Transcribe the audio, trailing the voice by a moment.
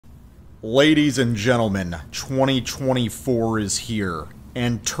Ladies and gentlemen, 2024 is here,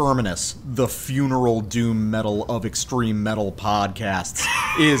 and Terminus, the funeral doom metal of extreme metal podcasts,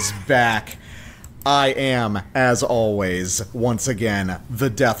 is back. I am, as always, once again, the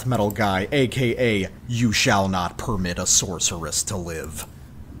death metal guy, aka You Shall Not Permit a Sorceress to Live.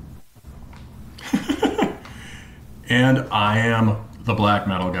 And I am the black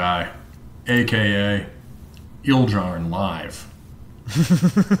metal guy, aka Ildjarn Live.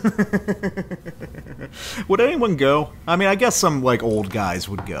 Would anyone go? I mean, I guess some, old guys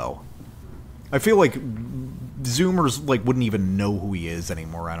would go. I feel like Zoomers, wouldn't even know who he is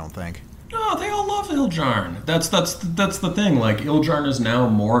anymore, I don't think. No, they all love Ildjarn. That's the thing. Ildjarn is now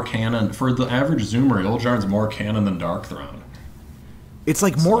more canon. For the average Zoomer, Ildjarn's more canon than Darkthrone. It's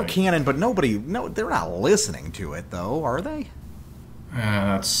more canon, but they're not listening to it, though, are they?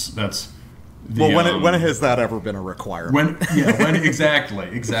 That's... when has that ever been a requirement?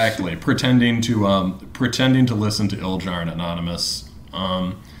 Exactly. Pretending to listen to Ildjarn Anonymous.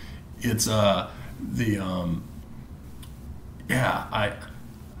 I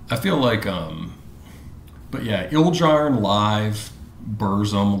feel like, but yeah, Ildjarn Live,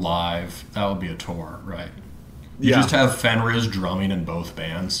 Burzum Live, that would be a tour, right? You just have Fenris drumming in both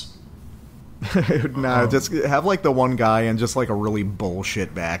bands. No, just have the one guy and just a really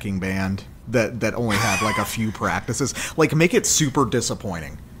bullshit backing band that only had a few practices. Make it super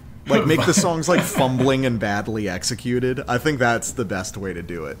disappointing. Make the songs fumbling and badly executed. I think that's the best way to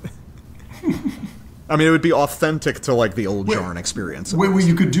do it. I mean, it would be authentic to the old Jarn experience. Wait,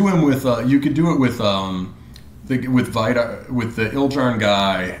 you could do him with with the Ildjarn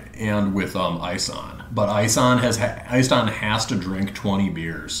guy and with Ison. But Ison has to drink 20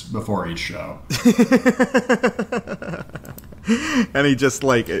 beers before each show. And he just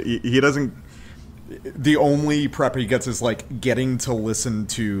he doesn't. The only prep he gets is getting to listen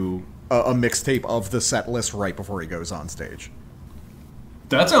to a mixtape of the set list right before he goes on stage.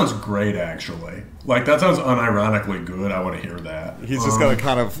 That sounds great, actually. That sounds unironically good. I want to hear that. He's just going to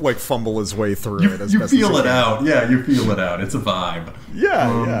kind of fumble his way through it. You feel it out. Yeah, you feel it out. It's a vibe.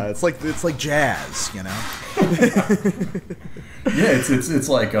 Yeah. It's like jazz, you know. Yeah, it's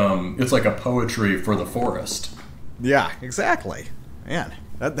like a poetry for the forest. Yeah, exactly. Man,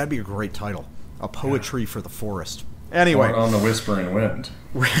 that'd be a great title. A poetry for the forest. Anyway, or On the Whispering Wind.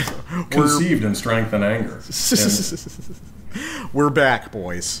 Conceived in strength and anger. We're back,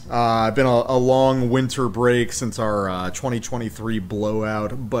 boys. Been a long winter break since our 2023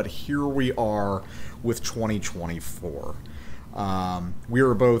 blowout, but here we are with 2024. We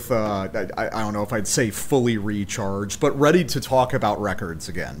were both, I don't know if I'd say fully recharged, but ready to talk about records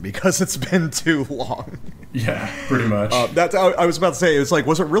again, because it's been too long. Yeah, pretty much. I was about to say, it's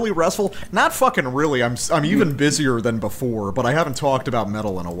was it really restful? Not fucking really. I'm even busier than before, but I haven't talked about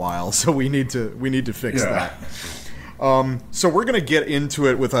metal in a while, so we need to fix that. So we're going to get into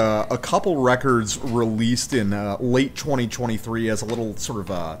it with a couple records released in late 2023 as a little sort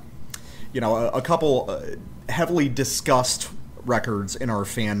of a couple heavily discussed records in our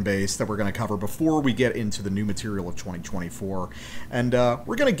fan base that we're going to cover before we get into the new material of 2024. And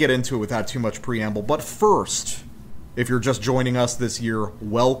we're going to get into it without too much preamble. But first, if you're just joining us this year,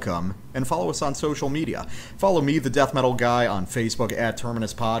 welcome, and follow us on social media. Follow me, the Death Metal Guy, on Facebook at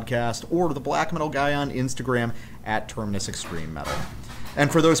Terminus Podcast, or the Black Metal Guy on Instagram at Terminus Extreme Metal. And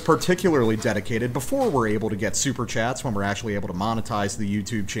for those particularly dedicated, before we're able to get super chats, when we're actually able to monetize the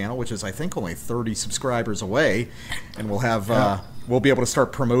YouTube channel, which is, I think, only 30 subscribers away, and we'll have we'll be able to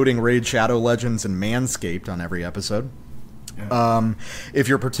start promoting Raid Shadow Legends and Manscaped on every episode. If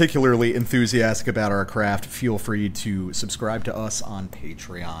you're particularly enthusiastic about our craft, feel free to subscribe to us on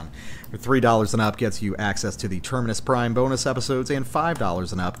Patreon. $3 and up gets you access to the Terminus Prime bonus episodes, and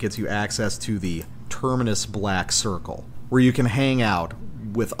 $5 and up gets you access to the Terminus Black Circle, where you can hang out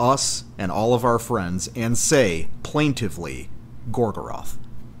with us and all of our friends and say, plaintively, Gorgoroth.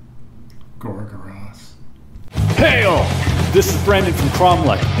 Gorgoroth. Hail! This is Brandon from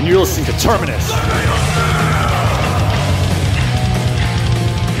Cromlech, and you're listening to Terminus.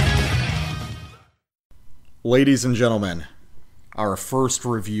 Ladies and gentlemen, our first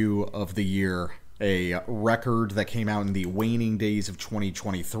review of the year, a record that came out in the waning days of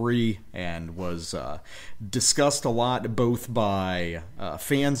 2023 and was discussed a lot both by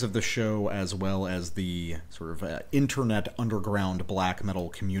fans of the show as well as the sort of internet underground black metal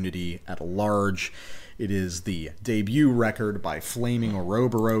community at large. It is the debut record by Flaming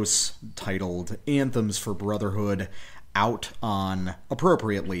Ouroboros titled Anthems for Brotherhood, out on,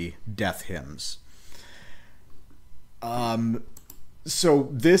 appropriately, Death Hymns. So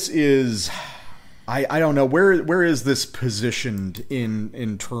this is I don't know where is this positioned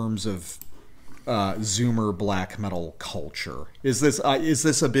in terms of Zoomer black metal culture? Is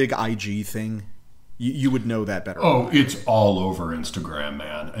this a big IG thing? You would know that better. Oh, it's all over Instagram,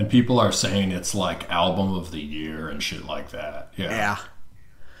 man. And people are saying it's like album of the year and shit like that. Yeah.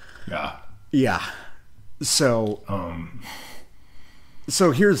 Yeah. So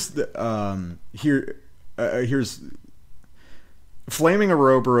here's the here's Flaming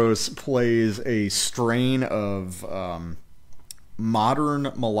Ouroboros plays a strain of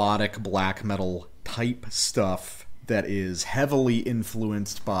modern melodic black metal type stuff that is heavily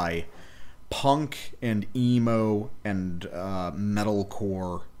influenced by punk and emo and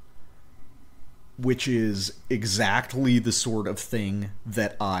metalcore, which is exactly the sort of thing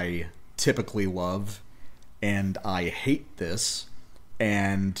that I typically love, and I hate this.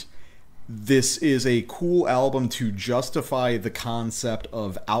 And this is a cool album to justify the concept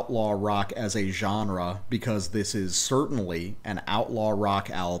of outlaw rock as a genre, because this is certainly an outlaw rock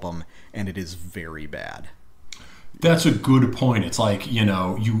album, and it is very bad. That's a good point. It's like,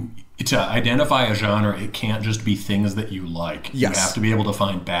 to identify a genre, it can't just be things that you like. Yes. You have to be able to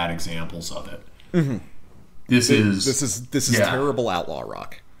find bad examples of it. Mm-hmm. This is terrible outlaw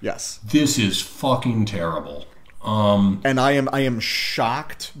rock. Yes. This is fucking terrible. And I am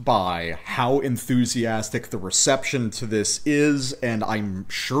shocked by how enthusiastic the reception to this is, and I'm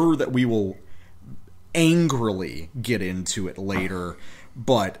sure that we will angrily get into it later,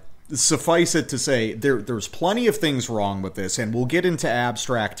 but suffice it to say, there's plenty of things wrong with this, and we'll get into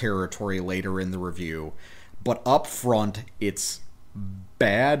abstract territory later in the review, but up front, it's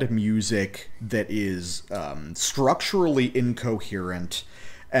bad music that is structurally incoherent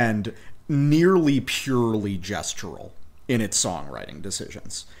and nearly purely gestural in its songwriting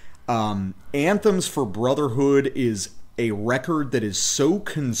decisions. Anthems for Brotherhood is a record that is so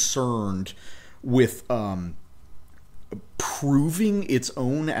concerned with proving its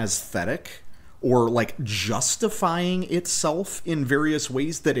own aesthetic, or like justifying itself in various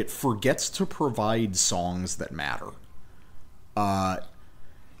ways, that it forgets to provide songs that matter.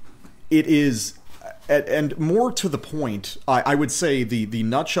 It is, and more to the point, I would say the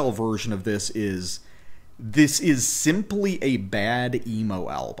nutshell version of this is simply a bad emo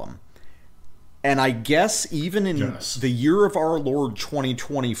album. And I guess even in the year of our Lord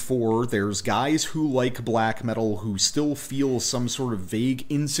 2024, there's guys who like black metal who still feel some sort of vague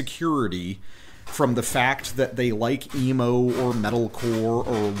insecurity from the fact that they like emo or metalcore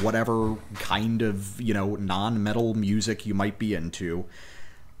or whatever kind of, non-metal music you might be into.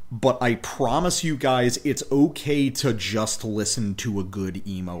 But I promise you guys, it's okay to just listen to a good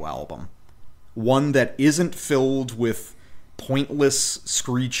emo album. One that isn't filled with pointless,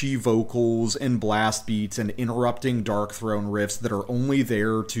 screechy vocals and blast beats and interrupting Dark Throne riffs that are only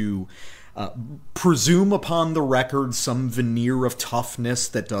there to presume upon the record some veneer of toughness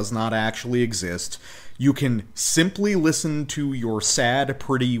that does not actually exist. You can simply listen to your sad,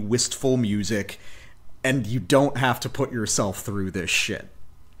 pretty, wistful music, and you don't have to put yourself through this shit.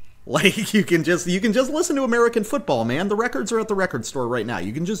 Like, you can just listen to American football, man. The records are at the record store right now.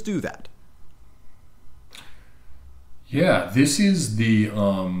 You can just do that. Yeah, this isn't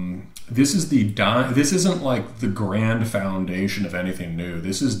like the grand foundation of anything new.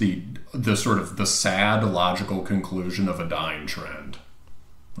 This is the sort of the sad logical conclusion of a dying trend,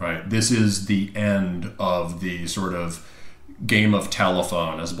 right? This is the end of the sort of game of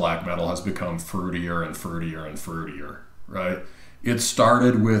telephone as black metal has become fruitier and fruitier and fruitier, right? It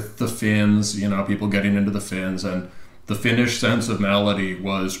started with the Finns, people getting into the Finns, and the Finnish sense of melody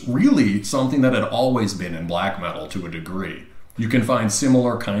was really something that had always been in black metal to a degree. You can find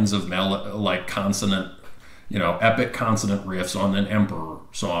similar kinds of like consonant, epic consonant riffs on an Emperor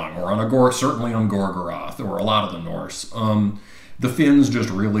song, or on certainly on Gorgoroth, or a lot of the Norse. The Finns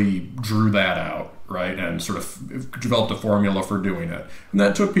just really drew that out, right, and sort of developed a formula for doing it. And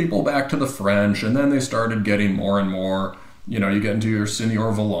that took people back to the French, and then they started getting more and more, you get into your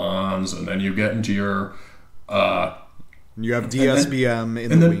Senior Volans, and then you get into your... you have DSBM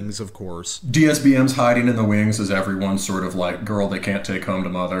in the wings, of course. DSBM's hiding in the wings as everyone's sort of like girl they can't take home to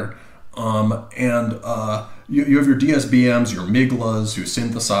mother. You have your DSBMs, your Miglas, who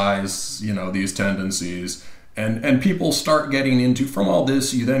synthesize, these tendencies. And people start getting into, from all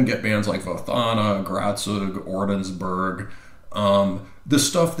this, you then get bands like Vothana, Gratzug, Ordensburg. The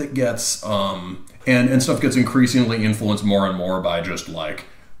stuff that gets, and stuff gets increasingly influenced more and more by just like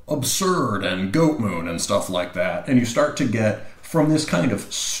Absurd and Goat Moon and stuff like that, and you start to get from this kind of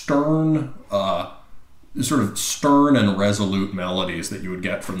stern and resolute melodies that you would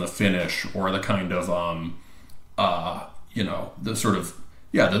get from the Finnish, or the kind of the sort of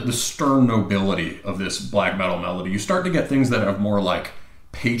the stern nobility of this black metal melody. You start to get things that have more like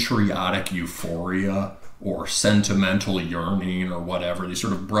patriotic euphoria or sentimental yearning or whatever, these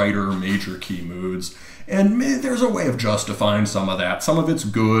sort of brighter major key moods. And there's a way of justifying some of that. Some of it's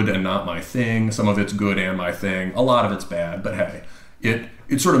good and not my thing. Some of it's good and my thing. A lot of it's bad, but hey,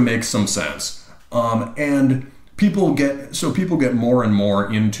 it sort of makes some sense. And people get more and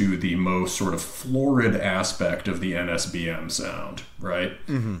more into the most sort of florid aspect of the NSBM sound, right?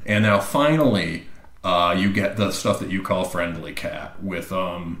 Mm-hmm. And now finally, you get the stuff that you call friendly cat with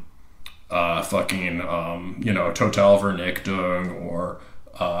Total Vernichtung or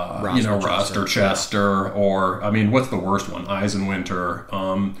Rasterchester, or I mean, what's the worst one? Eisenwinter.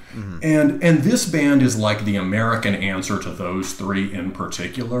 And this band is like the American answer to those three in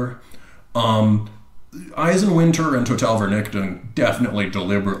particular. Eisenwinter and Total Vernichtung definitely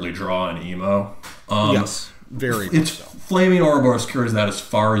deliberately draw an emo. Yes, very much so. Flaming Ouroboros carries that as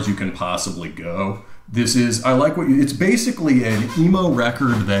far as you can possibly go. It's basically an emo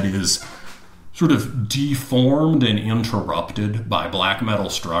record that is sort of deformed and interrupted by black metal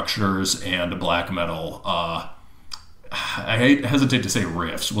structures and black metal, I hesitate to say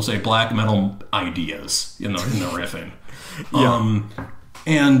riffs, we'll say black metal ideas in the riffing.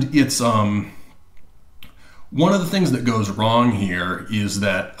 And it's, one of the things that goes wrong here is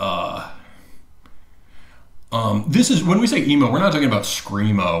that, this is, when we say emo, we're not talking about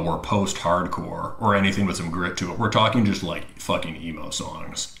screamo or post-hardcore or anything with some grit to it. We're talking just like fucking emo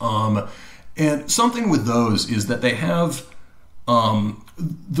songs. And something with those is that they have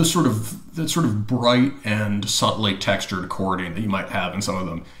the sort of bright and subtly textured chording that you might have in some of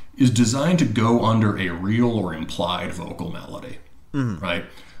them is designed to go under a real or implied vocal melody, right?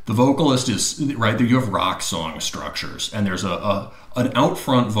 The vocalist is, right, you have rock song structures, and there's an out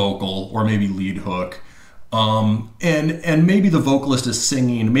front vocal or maybe lead hook, and maybe the vocalist is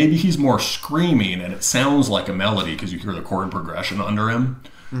singing, maybe he's more screaming, and it sounds like a melody because you hear the chord progression under him.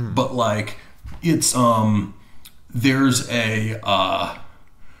 But like it's there's a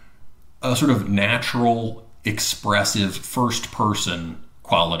sort of natural, expressive first person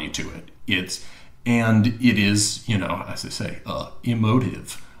quality to it. It is, as they say,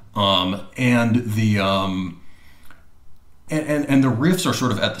 emotive. And the riffs are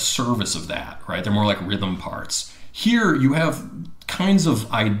sort of at the service of that, right? They're more like rhythm parts. Here you have kinds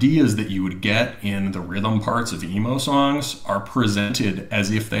of ideas that you would get in the rhythm parts of emo songs are presented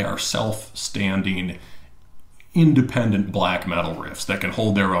as if they are self-standing, independent black metal riffs that can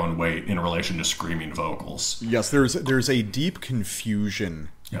hold their own weight in relation to screaming vocals. Yes, there's a deep confusion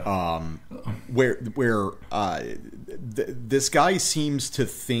where this guy seems to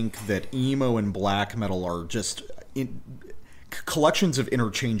think that emo and black metal are just collections of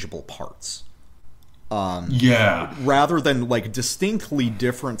interchangeable parts. Rather than like distinctly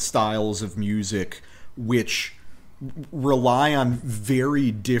different styles of music which rely on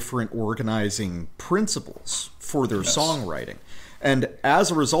very different organizing principles for their songwriting. And as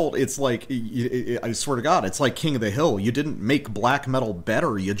a result, it's like, I swear to God, it's like King of the Hill. You didn't make black metal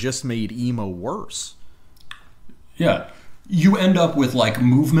better, you just made emo worse. Yeah. You end up with like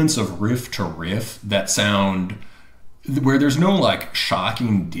movements of riff to riff that sound where there's no like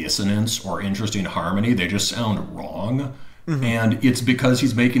shocking dissonance or interesting harmony. They just sound wrong. And it's because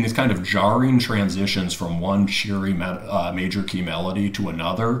he's making these kind of jarring transitions from one cheery major key melody to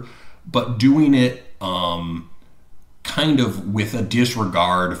another, but doing it kind of with a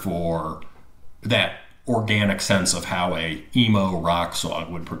disregard for that organic sense of how a emo rock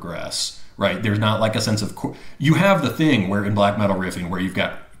song would progress, right? There's not like a sense of you have the thing where in black metal riffing where you've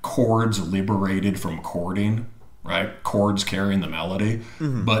got chords liberated from chording, right? Chords carrying the melody.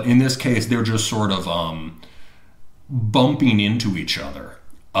 But in this case, they're just sort of bumping into each other.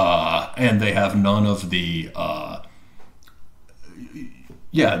 And they have none of the...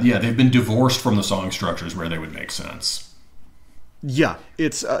 they've been divorced from the song structures where they would make sense. Yeah,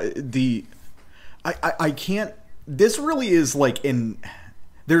 it's I can't... This really is like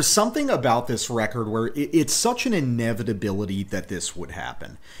there's something about this record where it's such an inevitability that this would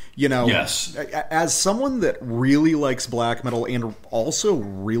happen. Yes. As someone that really likes black metal and also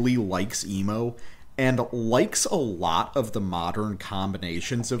really likes emo and likes a lot of the modern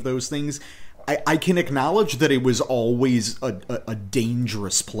combinations of those things, I can acknowledge that it was always a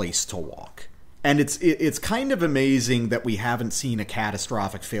dangerous place to walk. And it's kind of amazing that we haven't seen a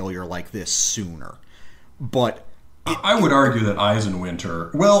catastrophic failure like this sooner. But I would argue that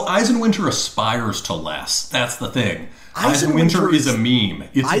Eisenwinter aspires to less. That's the thing. Eisenwinter is a meme.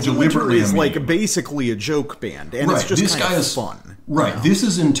 It's deliberately a meme. Like basically a joke band, and it's just kind of fun. Right. This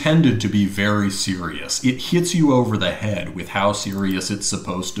is intended to be very serious. It hits you over the head with how serious it's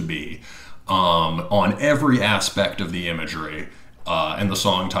supposed to be on every aspect of the imagery and the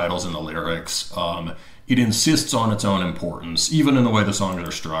song titles and the lyrics. It insists on its own importance, even in the way the songs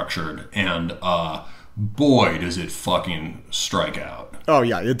are structured, and boy, does it fucking strike out. Oh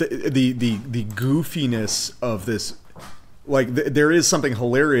yeah, the goofiness of this, like there is something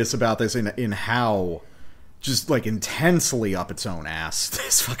hilarious about this in how just like intensely up its own ass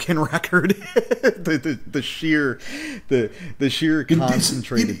this fucking record. the sheer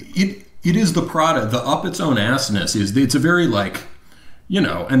concentrated. It is the product. The up its own assness it's a very like,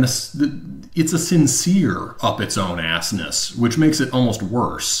 and it's a sincere up its own assness, which makes it almost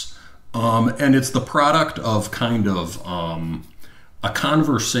worse. And it's the product of kind of a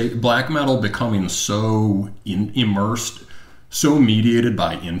conversation, black metal becoming so immersed, so mediated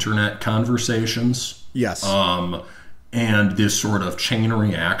by internet conversations. Yes. And this sort of chain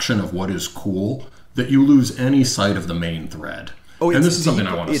reaction of what is cool that you lose any sight of the main thread. And this is something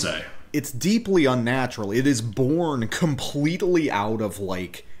I want to say. It's deeply unnatural. It is born completely out of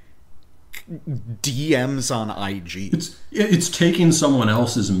like DMs on IG. It's taking someone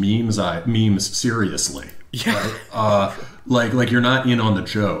else's memes seriously. Yeah. Right? Like you're not in on the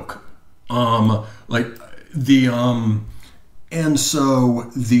joke. And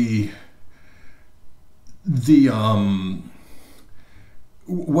so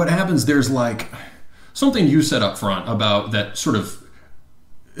what happens, there's like something you said up front about that sort of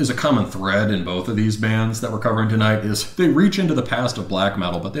is a common thread in both of these bands that we're covering tonight, is they reach into the past of black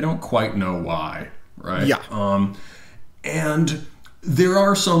metal, but they don't quite know why, right? Yeah. And there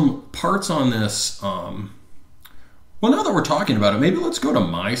are some parts on this. Well, now that we're talking about it, maybe let's go to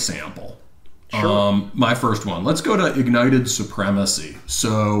my sample. Sure. My first one. Let's go to Ignited Supremacy.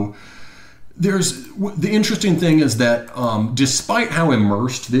 So the interesting thing is that despite how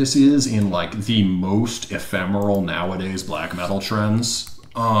immersed this is in like the most ephemeral nowadays black metal trends,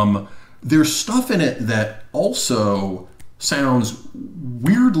 there's stuff in it that also sounds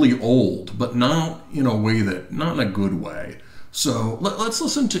weirdly old, but not in a way not in a good way. So let's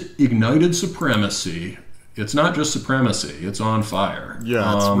listen to Ignited Supremacy. It's not just supremacy; it's on fire.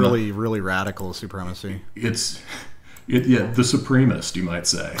 Yeah, it's really, really radical supremacy. The supremacist, you might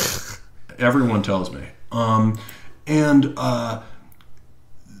say. Everyone tells me.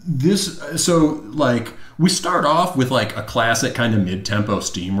 We start off with like a classic kind of mid-tempo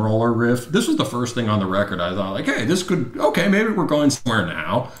steamroller riff. This was the first thing on the record I thought, like, hey, maybe we're going somewhere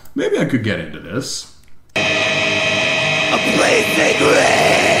now. Maybe I could get into this. A blazing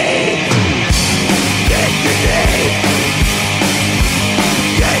ring. Get your name.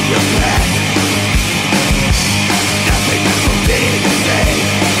 Get your path. Nothing will be the same.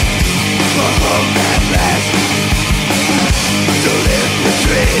 For hope at last. To live the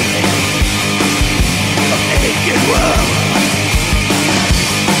dream of aching woe.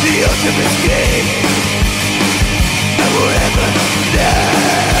 The ultimate scheme. I will ever know.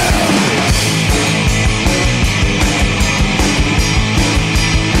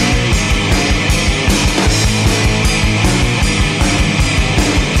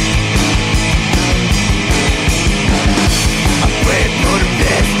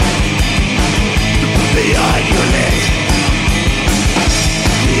 Beyond your lips,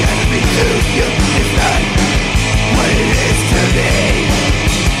 the enemy to you is not what it is to me.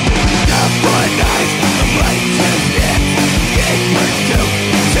 Not for nights of righteousness, get your doom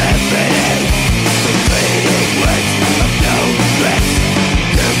separate. The fleeting words of no regrets,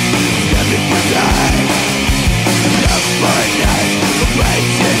 stepping for time. Not for nights of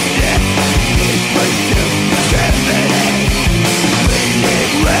righteousness, get your doom separate.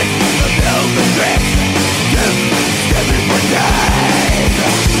 Fleeting words of no regrets. Stepping for time.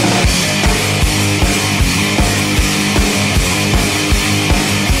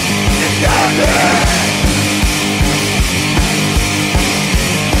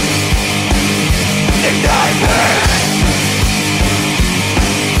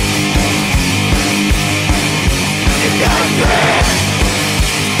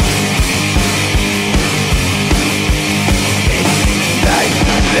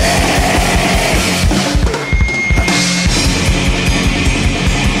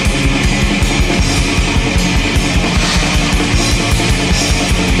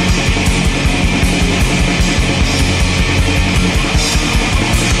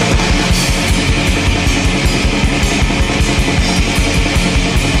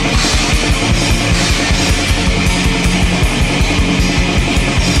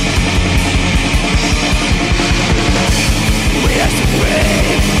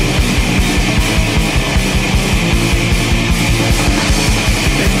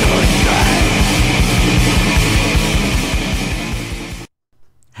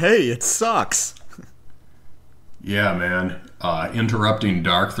 me. It sucks. Yeah, man. Interrupting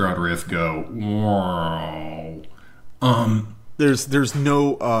Darkthrone riff go. Whoa. There's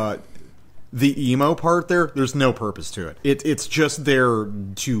no the emo part there. There's no purpose to it. It's just there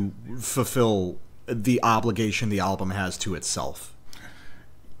to fulfill the obligation the album has to itself.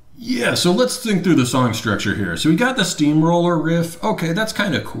 Yeah, so let's think through the song structure here. So we got the steamroller riff. Okay, that's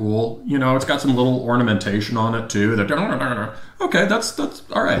kind of cool. You know, it's got some little ornamentation on it too. Okay, that's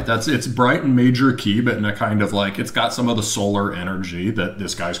all right. It's bright and major key, but in a kind of like, it's got some of the solar energy that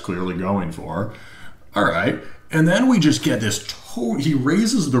this guy's clearly going for. All right, and then we just get this. He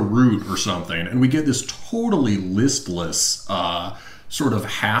raises the root or something, and we get this totally listless, sort of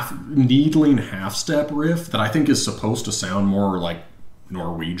needling half step riff that I think is supposed to sound more like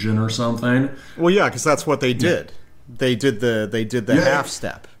Norwegian or something. Well, yeah, because that's what they did. Yeah. They did the half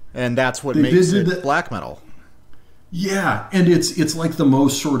step, and that's what makes it black metal. Yeah, and it's like the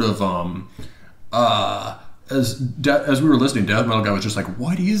most sort of as we were listening, Death Metal Guy was just like,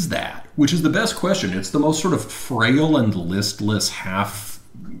 "What is that?" Which is the best question. It's the most sort of frail and listless half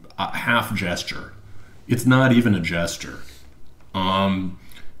gesture. It's not even a gesture.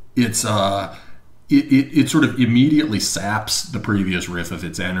 It sort of immediately saps the previous riff of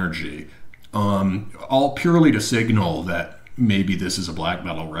its energy, all purely to signal that maybe this is a black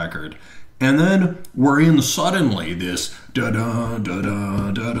metal record. And then we're in suddenly this da-da,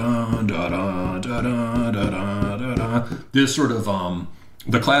 da-da, da-da, da-da, da-da, da-da, da-da, this sort of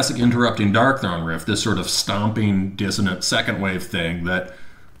the classic interrupting Darkthrone riff, this sort of stomping, dissonant second wave thing that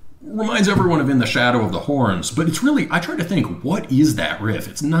reminds everyone of In the Shadow of the Horns. But it's really, I try to think, what is that riff?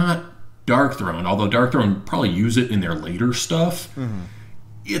 It's not Darkthrone, although Darkthrone probably use it in their later stuff. Mm-hmm.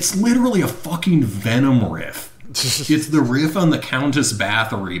 It's literally a fucking Venom riff. It's the riff on the Countess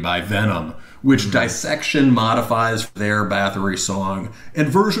Bathory by Venom, which Dissection modifies for their Bathory song, and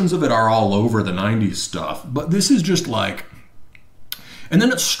versions of it are all over the 90s stuff. But this is just like... And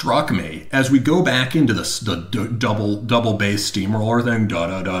then it struck me, as we go back into the double bass steamroller thing,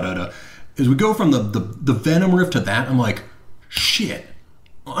 da-da-da-da-da, as we go from the Venom riff to that, I'm like, shit.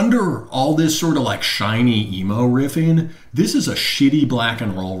 Under all this sort of like shiny emo riffing, this is a shitty black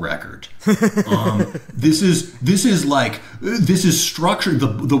and roll record. This is structured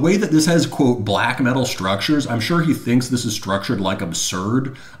the way that this has quote black metal structures. I'm sure he thinks this is structured like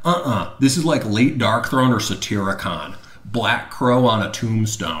absurd. This is like late Darkthrone or Satyricon, Black Crow on a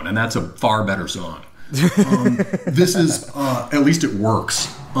Tombstone, and that's a far better song. This is at least it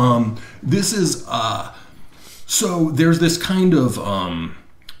works. This is so there's this kind of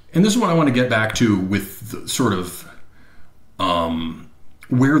and this is what I want to get back to with the sort of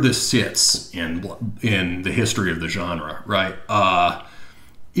where this sits in the history of the genre, right? The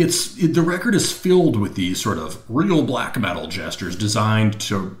record is filled with these sort of real black metal gestures designed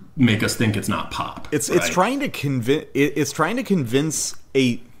to make us think it's not pop. It's trying to convince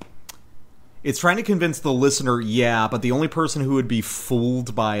the listener, yeah, but the only person who would be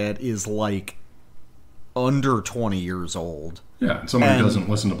fooled by it is like under 20 years old. Yeah, somebody who doesn't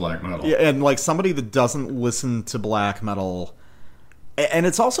listen to black metal. Yeah, and like somebody that doesn't listen to black metal. And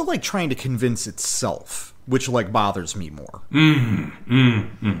it's also like trying to convince itself, which like bothers me more.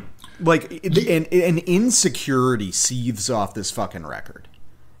 Like an insecurity seethes off this fucking record.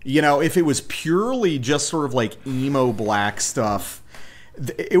 You know, if it was purely just sort of like emo black stuff,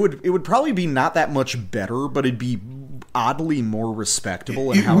 it would probably be not that much better, but it'd be oddly more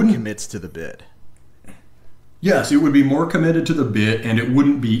respectable in how it commits to the bit. Yes, it would be more committed to the bit, and it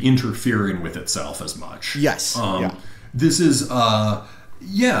wouldn't be interfering with itself as much. Yes. Yeah. This is,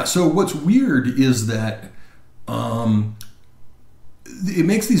 so what's weird is that it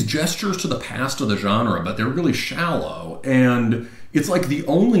makes these gestures to the past of the genre, but they're really shallow, and it's like the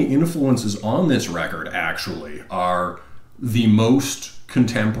only influences on this record, actually, are the most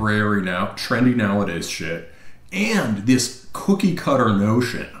contemporary, now trendy nowadays shit, and this cookie-cutter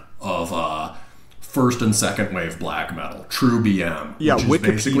notion of first and second wave black metal, true BM. Yeah, which is Wikipedia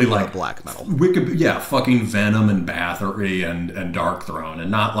basically like black metal. Fucking Venom and Bathory and Darkthrone, and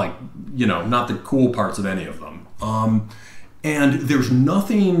not like, not the cool parts of any of them. And there's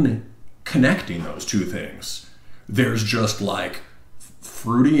nothing connecting those two things. There's just like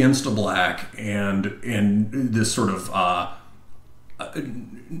fruity insta black and this sort of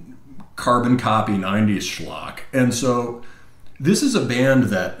carbon copy 90s schlock. And so this is a band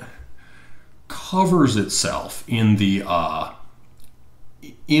that covers itself in the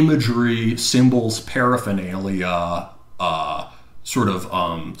imagery, symbols, paraphernalia, sort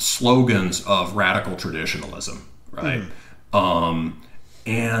of slogans of radical traditionalism, right?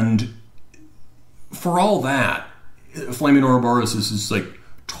 And for all that, Flaming Ouroboros is like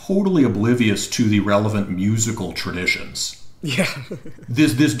totally oblivious to the relevant musical traditions. Yeah.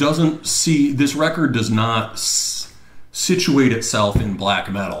 This record does not situate itself in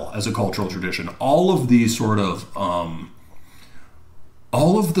black metal as a cultural tradition. All of the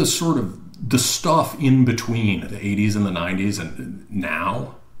stuff in between the 80s and the 90s and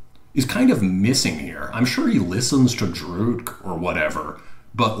now is kind of missing here. I'm sure he listens to Druk or whatever,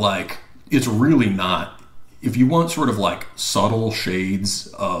 but like it's really not. If you want sort of like subtle shades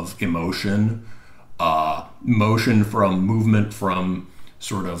of emotion, movement from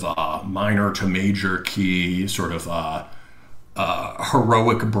sort of minor to major key, sort of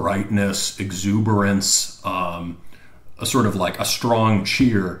heroic brightness, exuberance, a sort of like a strong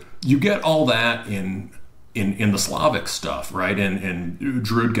cheer, you get all that in the Slavic stuff, right? In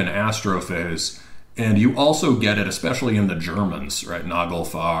Drudgen Astrophase. And you also get it, especially in the Germans, right?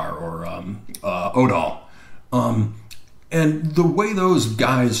 Nagelfar or Odal. And the way those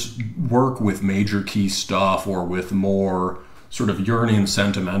guys work with major key stuff or with more sort of yearning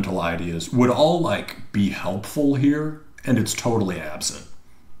sentimental ideas would all like be helpful here, and it's totally absent.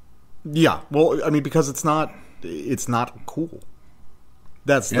 Yeah, well, I mean, because it's not cool.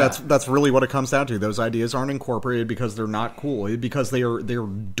 That's really what it comes down to. Those ideas aren't incorporated because they're not cool, because they're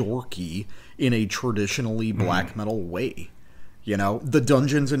dorky in a traditionally black metal way. You know, the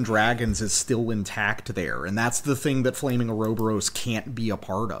Dungeons and Dragons is still intact there, and that's the thing that Flaming Ouroboros can't be a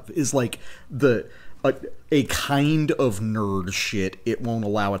part of, is like a kind of nerd shit it won't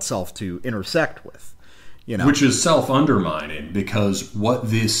allow itself to intersect with. You know? Which is self-undermining, because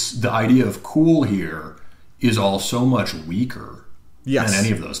the idea of cool here is all so much weaker than any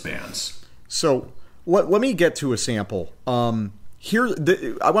of those bands. So let me get to a sample. Here,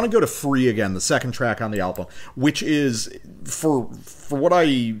 I want to go to Free again, the second track on the album, which is, for what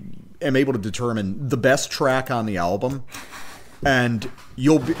I am able to determine, the best track on the album. And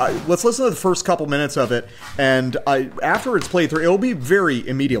let's listen to the first couple minutes of it, and after it's played through, it'll be very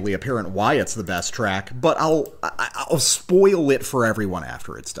immediately apparent why it's the best track, but I'll spoil it for everyone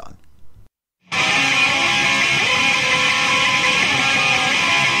after it's done.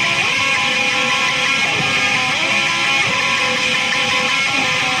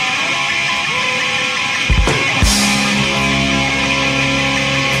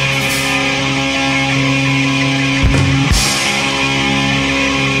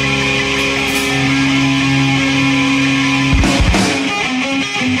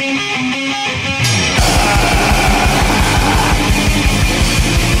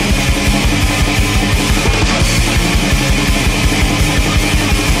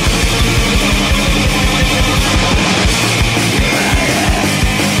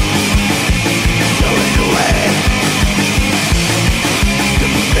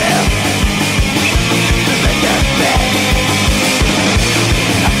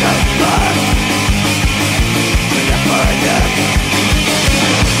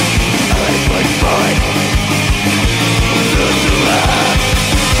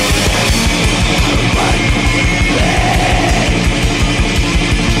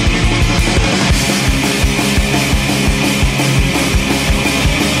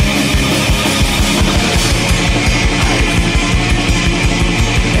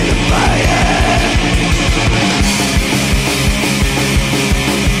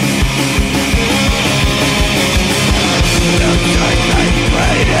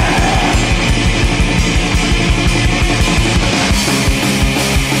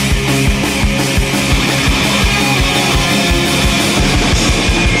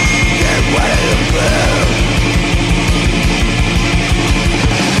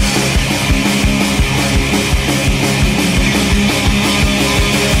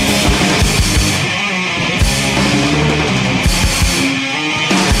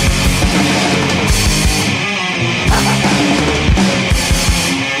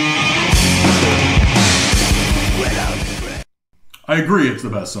 I agree, it's the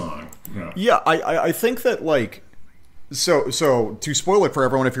best song. Yeah, I think that, like, so to spoil it for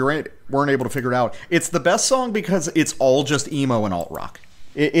everyone, if you weren't able to figure it out, it's the best song because it's all just emo and alt rock.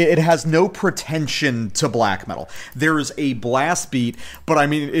 It has no pretension to black metal. There is a blast beat, but I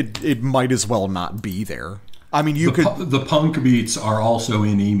mean, it might as well not be there. I mean, the punk beats are also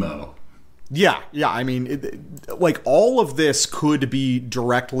in emo. Yeah. I mean, like, all of this could be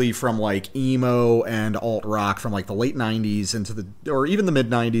directly from, like, emo and alt rock from, like, the late 90s or even the mid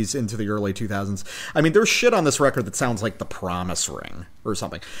 90s into the early 2000s. I mean, there's shit on this record that sounds like The Promise Ring or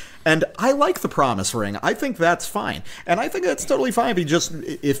something. And I like The Promise Ring. I think that's fine. And I think that's totally fine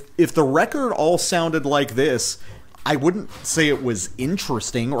if the record all sounded like this, I wouldn't say it was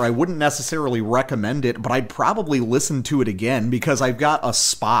interesting, or I wouldn't necessarily recommend it, but I'd probably listen to it again because I've got a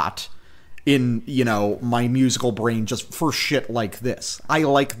spot in, my musical brain just for shit like this. I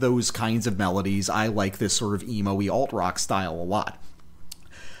like those kinds of melodies. I like this sort of emo-y alt-rock style a lot.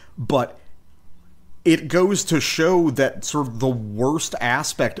 But it goes to show that sort of the worst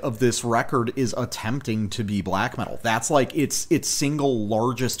aspect of this record is attempting to be black metal. That's like its single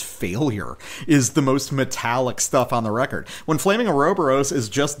largest failure is the most metallic stuff on the record. When Flaming Ouroboros is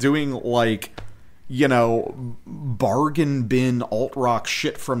just doing like, bargain bin alt-rock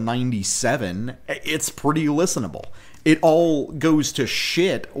shit from 97, it's pretty listenable. It all goes to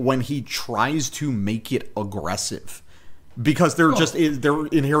shit when he tries to make it aggressive. Because there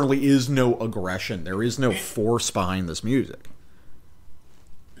inherently is no aggression. There is no force behind this music.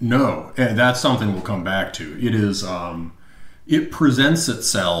 No, and that's something we'll come back to. It is, it presents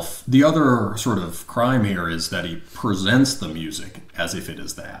itself. The other sort of crime here is that he presents the music as if it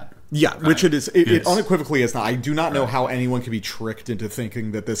is that. Yeah, right? Which it is. It unequivocally is not. I do not know how anyone can be tricked into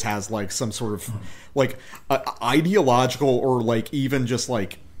thinking that this has like some sort of like ideological or like even just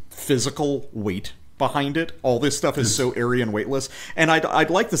like physical weight behind it. All this stuff is so airy and weightless. And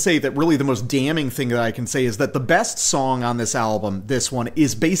I'd like to say that really the most damning thing that I can say is that the best song on this album, this one,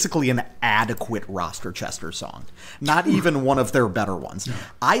 is basically an adequate Roster-Chester song. Not even one of their better ones. Yeah.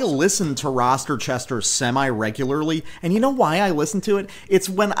 I listen to Roster-Chester semi-regularly, and you know why I listen to it? It's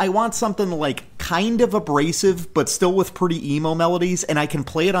when I want something like kind of abrasive, but still with pretty emo melodies, and I can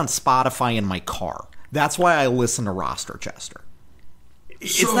play it on Spotify in my car. That's why I listen to Roster-Chester.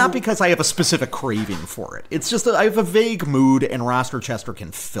 It's not because I have a specific craving for it. It's just that I have a vague mood, and Roster-Chester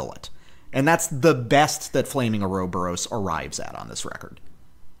can fill it. And that's the best that Flaming Ouroboros arrives at on this record.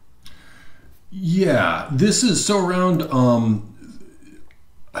 Yeah, this is so around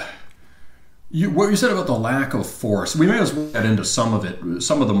what you said about the lack of force. We may as well get into some of it,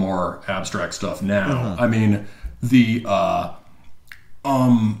 some of the more abstract stuff now. I mean,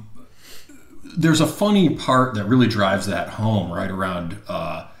 there's a funny part that really drives that home right around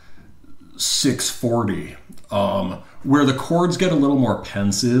 640, where the chords get a little more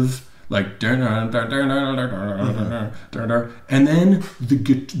pensive, like, and then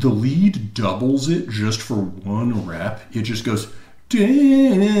the lead doubles it just for one rep. It just goes,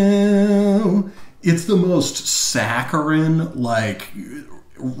 down. It's the most saccharine, like,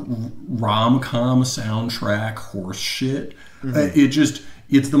 rom-com soundtrack horse shit.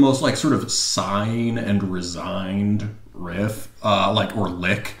 It's the most like sort of sighing and resigned riff, or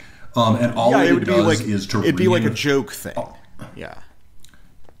lick, and all it does is to it'd be like a joke thing. Yeah,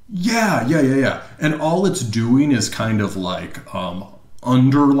 and all it's doing is kind of like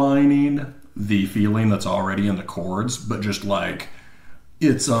underlining the feeling that's already in the chords, but just like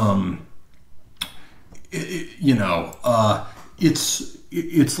it's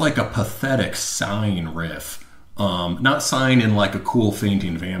it's like a pathetic sighing riff. Not sighing in like a cool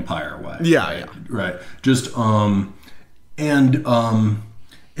fainting vampire way. Yeah, right. Just and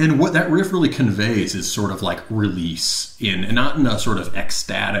what that riff really conveys is sort of like release and not in a sort of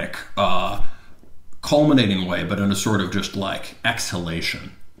ecstatic, culminating way, but in a sort of just like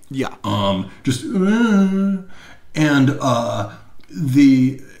exhalation. Yeah. And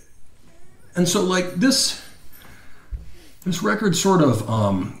so like this record sort of,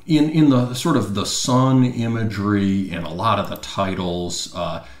 in the sort of the sun imagery and a lot of the titles,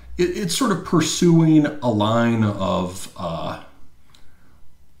 it's sort of pursuing a line of,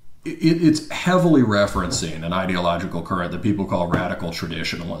 it's heavily referencing an ideological current that people call radical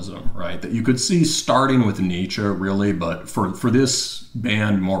traditionalism, right? That you could see starting with Nietzsche, really, but for this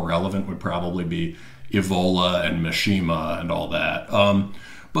band, more relevant would probably be Evola and Mishima and all that.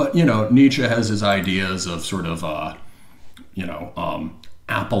 But, Nietzsche has his ideas of sort of,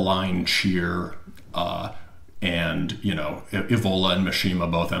 Apolline cheer, and Evola and Mishima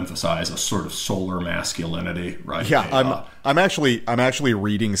both emphasize a sort of solar masculinity, right? Yeah, I'm actually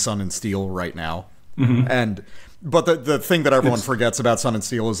reading Sun and Steel right now, but the thing that everyone forgets about Sun and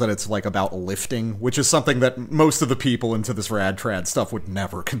Steel is that it's like about lifting, which is something that most of the people into this rad trad stuff would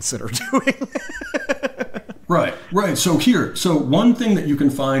never consider doing. Right. So one thing that you can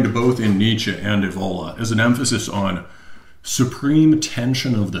find both in Nietzsche and Evola is an emphasis on supreme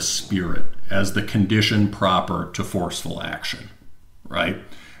tension of the spirit as the condition proper to forceful action, right?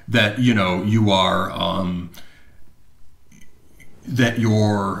 That, you are, that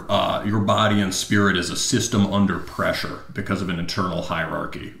your body and spirit is a system under pressure because of an internal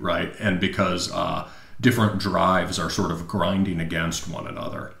hierarchy, right? And because different drives are sort of grinding against one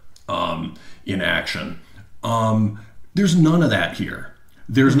another in action. There's none of that here.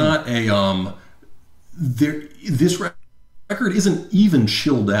 There's not a this record isn't even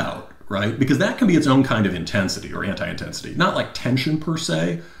chilled out, right? Because that can be its own kind of intensity or anti-intensity. Not like tension per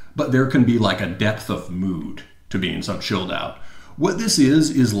se, but there can be like a depth of mood to being some chilled out. What this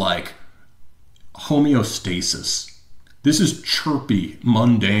is like homeostasis. This is chirpy,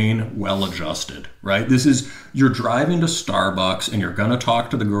 mundane, well-adjusted, right? This is, you're driving to Starbucks and you're going to talk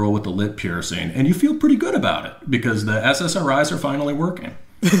to the girl with the lip piercing and you feel pretty good about it because the SSRIs are finally working.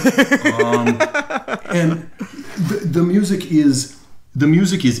 And the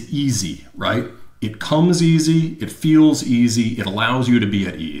music is easy, right? It comes easy, it feels easy, it allows you to be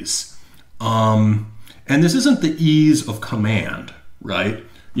at ease. And this isn't the ease of command, right?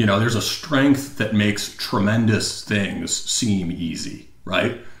 You know, there's a strength that makes tremendous things seem easy,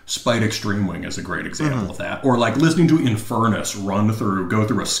 right? Spite Extreme Wing is a great example of that. Or like listening to Infernus go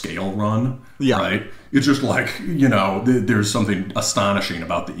through a scale run, right? It's just like, you know, there's something astonishing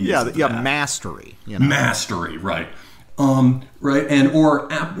about the ease of that. Mastery. You know? Mastery, right. Right, and or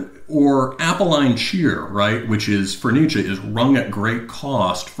Apolline Cheer, right, which is, for Nietzsche, is wrung at great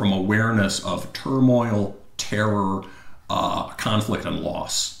cost from awareness of turmoil, terror, conflict and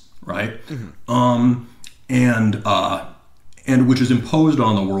loss, right? And which is imposed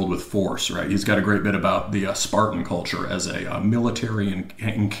on the world with force, right? He's got a great bit about the Spartan culture as a military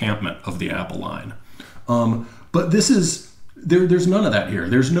encampment of the Apolline. But this is, there's none of that here.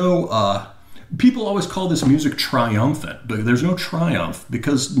 There's no, people always call this music triumphant, but there's no triumph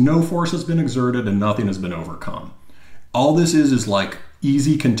because no force has been exerted and nothing has been overcome. All this is like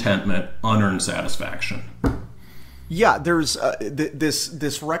easy contentment, unearned satisfaction. Yeah, there's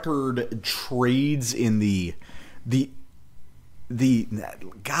this record trades in the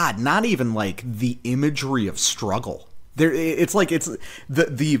God, not even like the imagery of struggle. It's like it's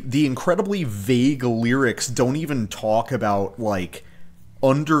the incredibly vague lyrics don't even talk about like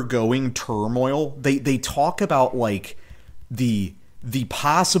undergoing turmoil. They talk about like the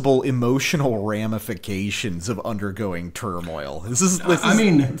possible emotional ramifications of undergoing turmoil. This is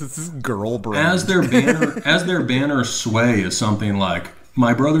girl brain. As their banner sway is something like,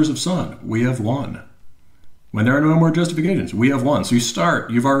 "My brothers of sun, we have won. When there are no more justifications, we have won." So you start,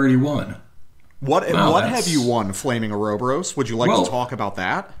 you've already won. What have you won, Flaming Ouroboros? Would you like to talk about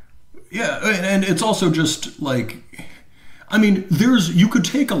that? Yeah, and it's also just like, I mean, you could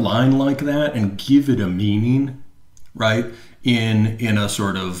take a line like that and give it a meaning, right? In a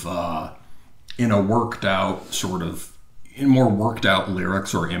sort of in a worked out sort of, in more worked out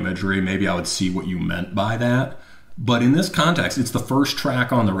lyrics or imagery, maybe I would see what you meant by that. But in this context, it's the first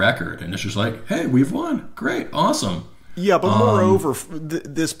track on the record, and it's just like, hey, we've won, great, awesome. Yeah, but moreover,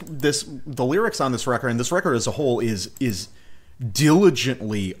 the lyrics on this record and this record as a whole is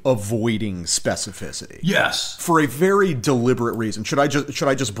diligently avoiding specificity. Yes, for a very deliberate reason. Should I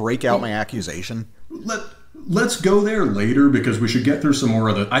just break out my accusation? Let's go there later because we should get through some more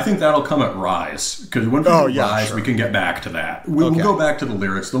of the. I think that'll come at Rise because when we Rise, sure, we can get back to that. We'll go back to the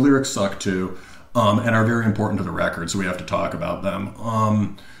lyrics. The lyrics suck too, and are very important to the record, so we have to talk about them.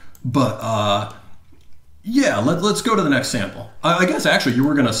 Yeah, let's go to the next sample. I guess actually you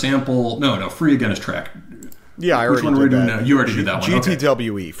were going to sample. No, Free Again is track. Yeah, I already did that. You already did that one.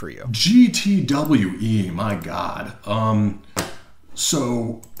 GTWE for you. GTWE, my God.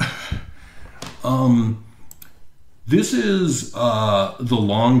 This is the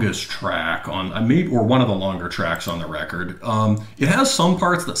longest track on, or one of the longer tracks on the record. It has some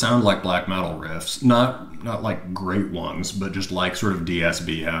parts that sound like black metal riffs, not like great ones, but just like sort of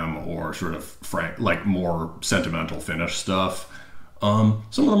DSBM or sort of like more sentimental Finnish stuff. Some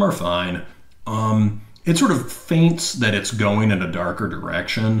of them are fine. It sort of feints that it's going in a darker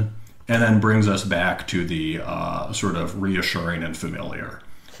direction and then brings us back to the sort of reassuring and familiar.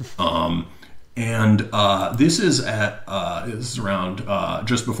 This is around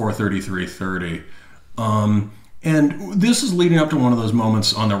just before 33:30. And this is leading up to one of those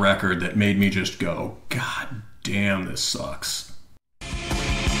moments on the record that made me just go, God damn, this sucks.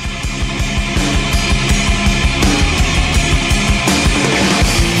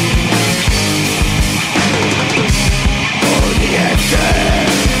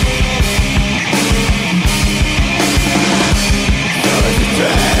 Yeah.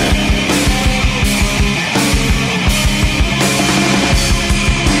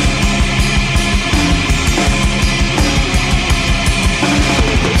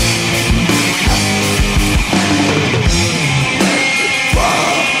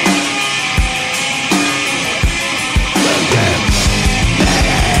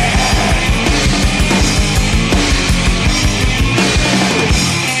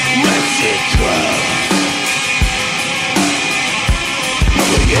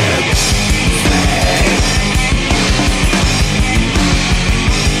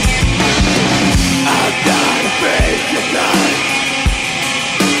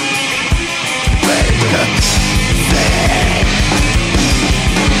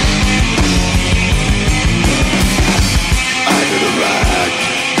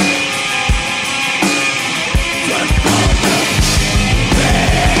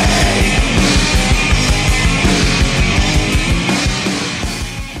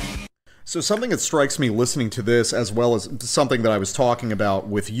 So something that strikes me listening to this, as well as something that I was talking about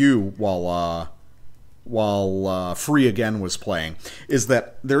with you while Free Again was playing, is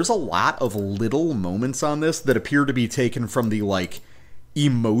that there's a lot of little moments on this that appear to be taken from the, like,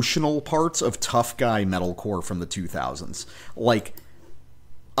 emotional parts of tough guy metalcore from the 2000s. Like,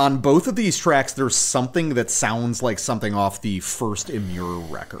 on both of these tracks, there's something that sounds like something off the first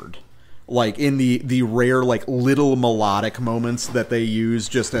Immure record. Like, in the rare, like, little melodic moments that they use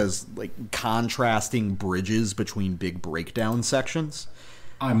just as, like, contrasting bridges between big breakdown sections.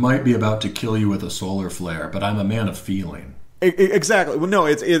 I might be about to kill you with a solar flare, but I'm a man of feeling. Exactly. Well, no,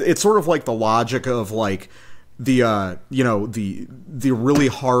 it's sort of like the logic of, like, the really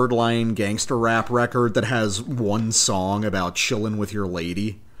hardline gangster rap record that has one song about chilling with your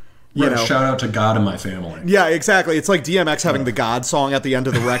lady. You know? Shout out to God and my family. Yeah, exactly. It's like DMX having the God song at the end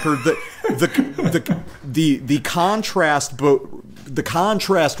of the record. The contrast, the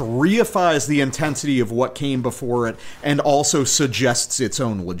contrast reifies the intensity of what came before it, and also suggests its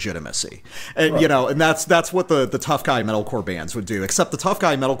own legitimacy. And right. And that's what the tough guy metalcore bands would do. Except the tough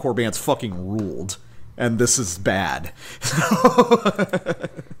guy metalcore bands fucking ruled, and this is bad.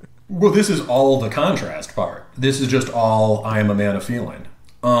 Well, this is all the contrast part. This is just all I am a man of feeling.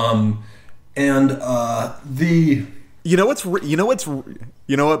 You know what,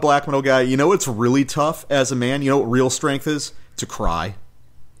 black metal guy? You know what's really tough as a man? You know what real strength is? To cry.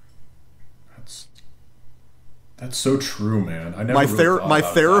 That's so true, man. I never my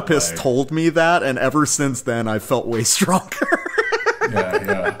therapist told me that, and ever since then I felt way stronger.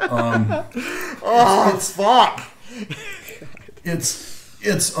 Yeah. It's fuck.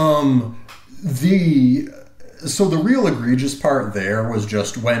 So the real egregious part there was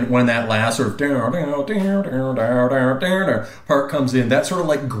just when that last sort of part comes in, that sort of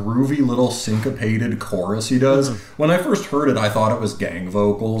like groovy little syncopated chorus he does. Mm-hmm. When I first heard it, I thought it was gang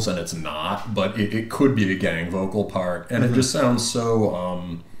vocals, and it's not, but it could be a gang vocal part, and it just sounds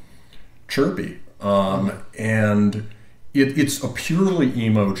so chirpy. And it's a purely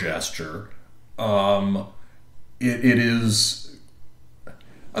emo gesture. It is...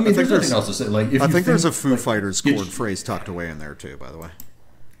 I mean, there's nothing else to say. Like, I think there's a Foo Fighters chord phrase tucked away in there too, by the way.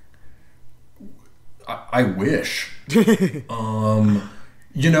 I wish. Like,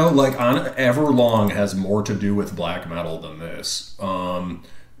 Everlong has more to do with black metal than this.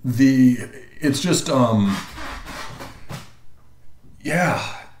 It's just,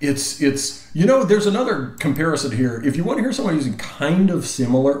 there's another comparison here. If you want to hear someone using kind of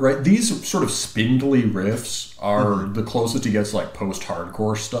similar, right? These sort of spindly riffs are the closest he gets to, like,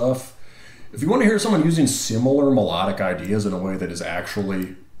 post-hardcore stuff. If you want to hear someone using similar melodic ideas in a way that is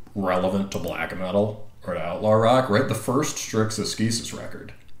actually relevant to black metal or to outlaw rock, right? The first Strix Ascesis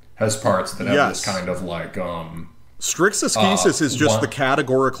record has parts that have this kind of, like, Strix Ascesis is just the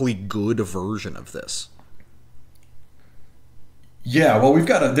categorically good version of this. Yeah, well,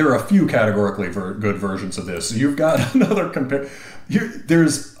 there are a few categorically good versions of this. So you've got another now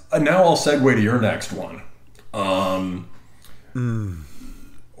I'll segue to your next one.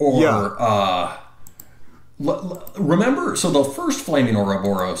 Remember, so the first Flaming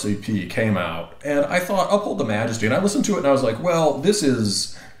Ouroboros EP came out, and I thought, Uphold the Majesty, and I listened to it, and I was like, well,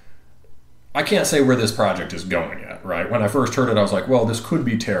 I can't say where this project is going yet, right? When I first heard it, I was like, well, this could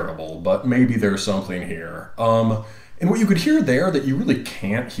be terrible, but maybe there's something here. And what you could hear there that you really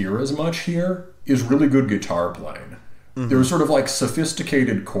can't hear as much here is really good guitar playing. Mm-hmm. There were sort of like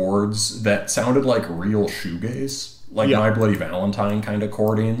sophisticated chords that sounded like real shoegaze, like My Bloody Valentine kind of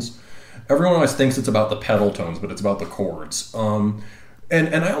chordings. Everyone always thinks it's about the pedal tones, but it's about the chords. And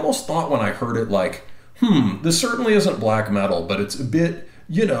I almost thought when I heard it, like, this certainly isn't black metal, but it's a bit,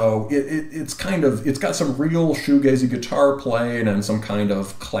 it's got some real shoegazy guitar playing and some kind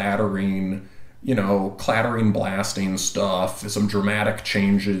of clattering blasting stuff, some dramatic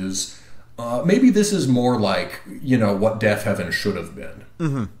changes. Maybe this is more like, what Death Heaven should have been.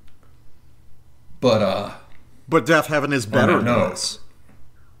 Mm-hmm. But Death Heaven is better than this.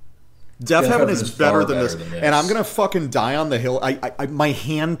 Death Heaven is better than this. And I'm gonna fucking die on the hill. I my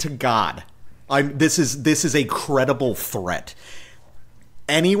hand to God. This is a credible threat.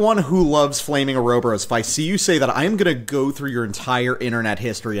 Anyone who loves Flaming Ouroboros, if I see you say that, I am going to go through your entire internet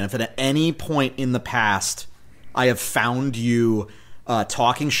history, and if at any point in the past I have found you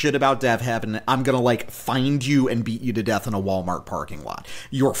talking shit about Death Heaven, I'm going to, like, find you and beat you to death in a Walmart parking lot.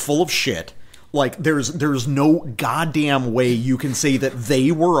 You're full of shit. Like, there's no goddamn way you can say that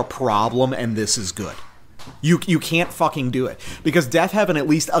they were a problem and this is good. You can't fucking do it. Because Death Heaven at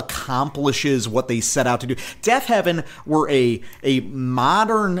least accomplishes what they set out to do. Death Heaven were a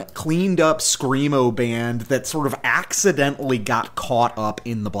modern, cleaned up screamo band that sort of accidentally got caught up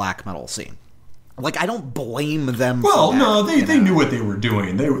in the black metal scene. Like, I don't blame them for that. Well, no, they knew what they were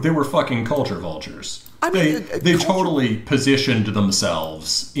doing. They were fucking culture vultures. I mean, they totally positioned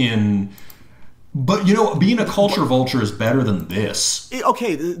themselves in... But, you know, being a culture vulture is better than this.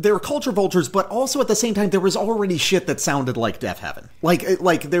 Okay, they were culture vultures, but also at the same time, there was already shit that sounded like Death Heaven.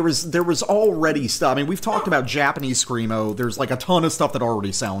 Like there was already stuff. I mean, we've talked about Japanese screamo. There's like a ton of stuff that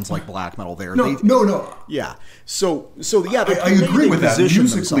already sounds like black metal there. No. Yeah. So yeah, I agree with that.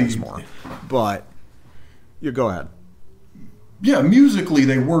 Musically, more. But you go ahead. Yeah, musically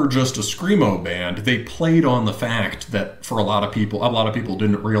they were just a screamo band. They played on the fact that for a lot of people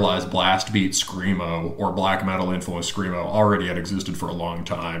didn't realize blast beat screamo or black metal influenced screamo already had existed for a long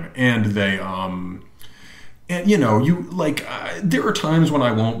time. And they and you know, there are times when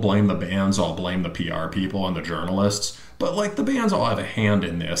I won't blame the bands, I'll blame the PR people and the journalists. But like the bands all have a hand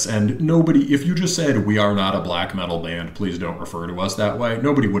in this, and nobody, if you just said we are not a black metal band, please don't refer to us that way,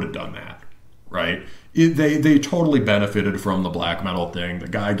 nobody would have done that, right? They totally benefited from the black metal thing. The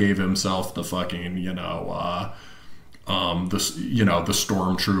guy gave himself the fucking the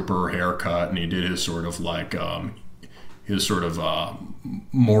stormtrooper haircut, and he did his sort of like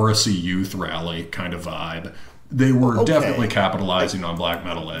Morrissey youth rally kind of vibe. They were definitely capitalizing on black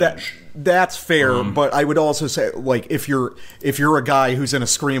metal edge. That's fair, but I would also say, like, if you're a guy who's in a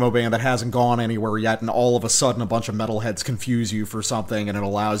screamo band that hasn't gone anywhere yet, and all of a sudden a bunch of metalheads confuse you for something, and it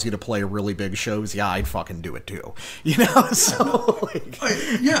allows you to play really big shows, yeah, I'd fucking do it too. You know, so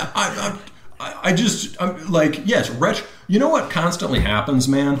like, yes, you know what constantly happens,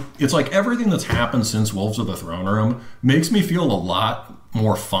 man? It's like everything that's happened since Wolves of the Throne Room makes me feel a lot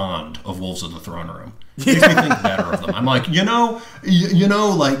more fond of Wolves of the Throne Room. Makes me think better of them. I'm like,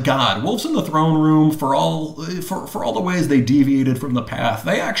 like God, Wolves in the Throne Room, for all the ways they deviated from the path,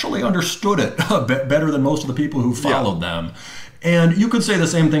 they actually understood it better than most of the people who followed them. And you could say the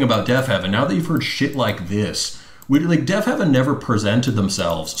same thing about Death Heaven. Now that you've heard shit like this, Death Heaven never presented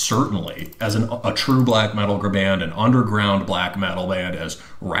themselves, certainly, as a true black metal band, an underground black metal band, as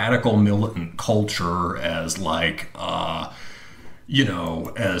radical militant culture, as like...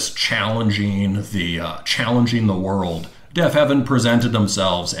 as challenging the world. Death Heaven presented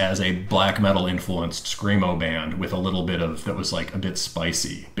themselves as a black metal influenced screamo band with a little bit of that was like a bit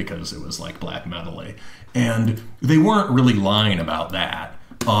spicy because it was like black metal-y. And they weren't really lying about that.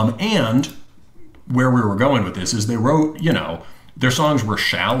 And where we were going with this is they wrote, their songs were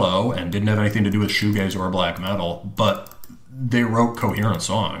shallow and didn't have anything to do with shoegaze or black metal, but they wrote coherent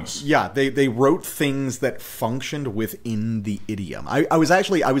songs. Yeah, they wrote things that functioned within the idiom.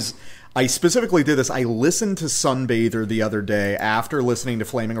 I specifically did this. I listened to Sunbather the other day after listening to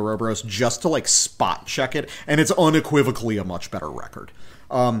Flaming Ouroboros just to like spot check it, and it's unequivocally a much better record.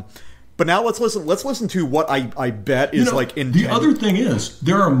 But now let's listen to what I bet is like intended. The other thing is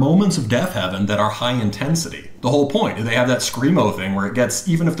there are moments of Death Heaven that are high intensity. The whole point, they have that screamo thing where it gets,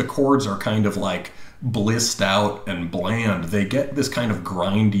 even if the chords are kind of like blissed out and bland, they get this kind of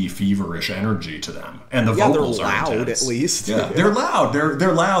grindy, feverish energy to them, and the vocals they're are loud intense. At least. Yeah, they're loud.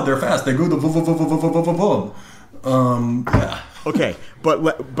 They're loud. They're fast. They go the boom. Yeah. Okay,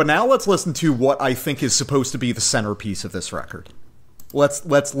 but now let's listen to what I think is supposed to be the centerpiece of this record. Let's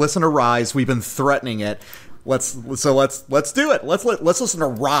listen to Rise. We've been threatening it. Let's do it. Let's listen to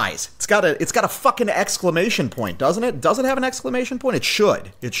Rise. It's got a fucking exclamation point, doesn't it? Does it have an exclamation point? It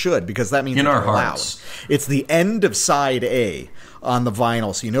should, because that means in it's our loud. hearts. It's the end of side A on the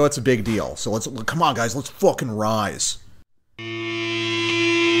vinyl, so you know it's a big deal. So come on, guys, let's fucking rise.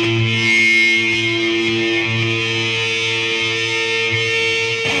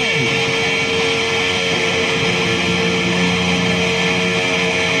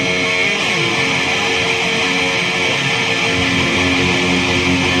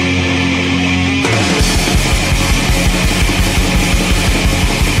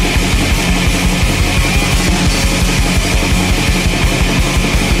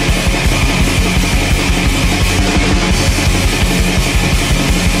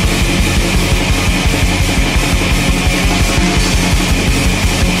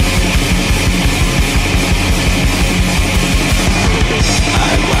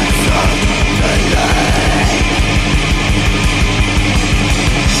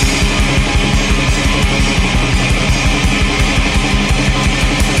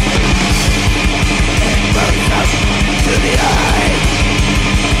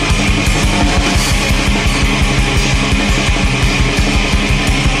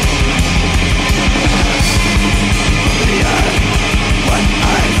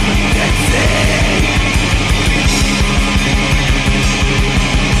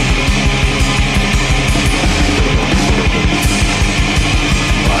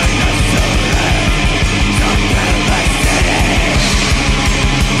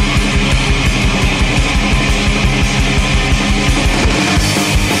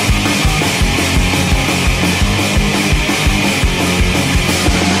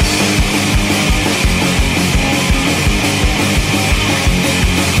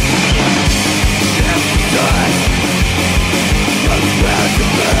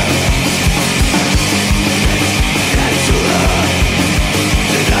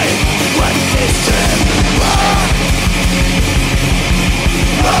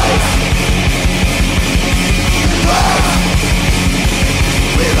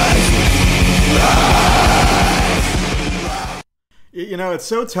 know, it's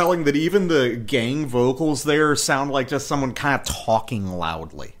so telling that even the gang vocals there sound like just someone kind of talking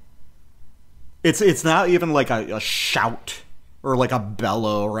loudly. It's not even like a shout or like a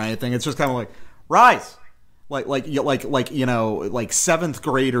bellow or anything. It's just kind of like, rise! Like you know, like 7th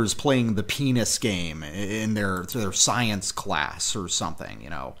graders playing the penis game in their science class or something, you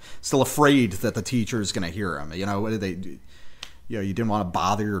know. Still afraid that the teacher's going to hear them, you know. What did they do? You know, you didn't want to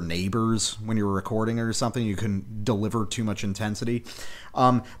bother your neighbors when you were recording or something. You couldn't deliver too much intensity.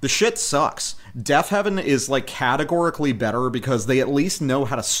 The shit sucks. Deaf Heaven is like categorically better because they at least know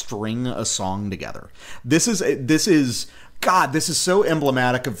how to string a song together. This is God, this is so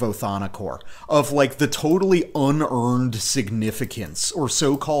emblematic of Vothanacore, of like the totally unearned significance or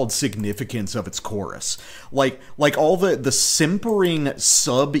so-called significance of its chorus. Like all the simpering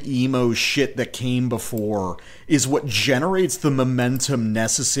sub-emo shit that came before is what generates the momentum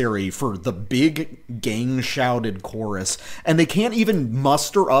necessary for the big gang-shouted chorus, and they can't even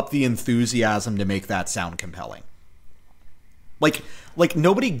muster up the enthusiasm to make that sound compelling. Like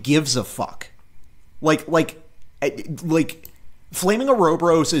nobody gives a fuck. Like Flaming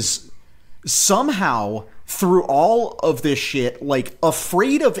Ouroboros is somehow, through all of this shit, like,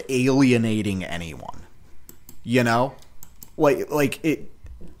 afraid of alienating anyone. You know? Like it...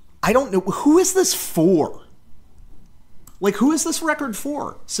 I don't know. Who is this for? Like, who is this record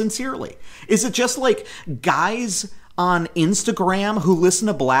for? Sincerely. Is it just, like, guys on Instagram who listen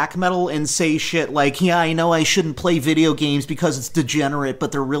to black metal and say shit like, yeah, I know I shouldn't play video games because it's degenerate,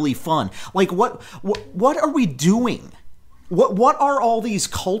 but they're really fun? Like, what are we doing? What are all these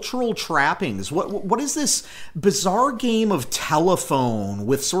cultural trappings? What is this bizarre game of telephone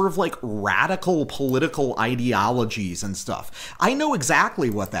with sort of like radical political ideologies and stuff? I know exactly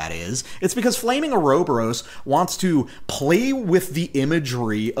what that is. It's because Flaming Ouroboros wants to play with the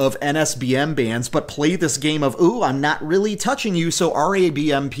imagery of NSBM bands, but play this game of, ooh, I'm not really touching you, so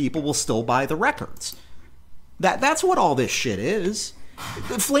RABM people will still buy the records. That's what all this shit is.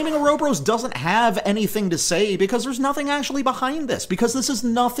 Flaming Ouroboros doesn't have anything to say because there's nothing actually behind this, because this is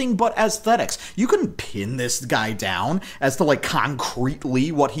nothing but aesthetics. You can pin this guy down as to like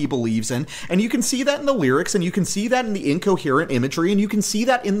concretely what he believes in, and you can see that in the lyrics, and you can see that in the incoherent imagery, and you can see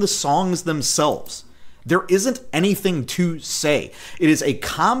that in the songs themselves. There isn't anything to say. It is a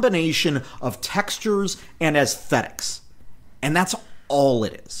combination of textures and aesthetics, and that's all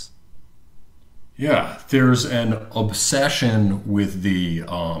it is. Yeah, there's an obsession with the,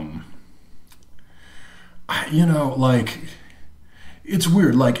 you know, like, it's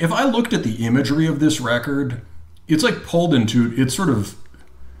weird. Like, if I looked at the imagery of this record, it's like pulled into, it's sort of,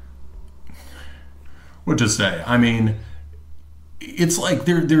 what to say? I mean, it's like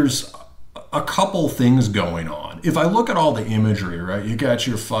there's a couple things going on. If I look at all the imagery, right, you got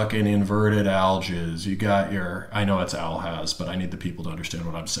your fucking inverted alges, you got your, I know it's alhaz, but I need the people to understand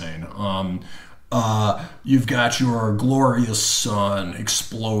what I'm saying. You've got your glorious sun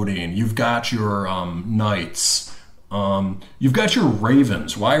exploding. You've got your knights. You've got your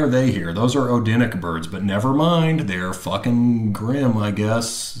ravens. Why are they here? Those are Odinic birds, but never mind. They're fucking grim, I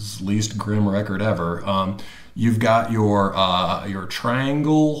guess. It's the least grim record ever. You've got your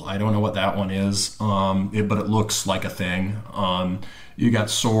triangle. I don't know what that one is, but it looks like a thing. You got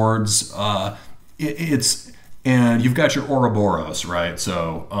swords. And you've got your Ouroboros, right?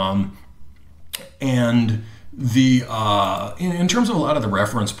 So, and the in terms of a lot of the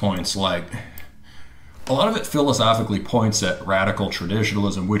reference points, like a lot of it philosophically points at radical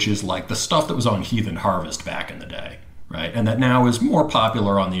traditionalism, which is like the stuff that was on Heathen Harvest back in the day, right? And that now is more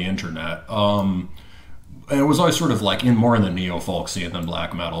popular on the internet. And it was always sort of like more in the neo-folk scene than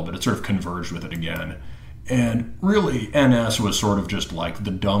black metal, but it sort of converged with it again. And really, NS was sort of just like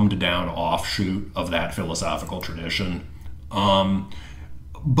the dumbed-down offshoot of that philosophical tradition.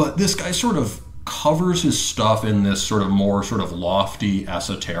 But this guy sort of covers his stuff in this sort of more sort of lofty,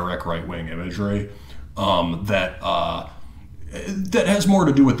 esoteric right-wing imagery that has more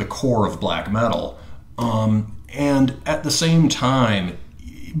to do with the core of black metal. And at the same time,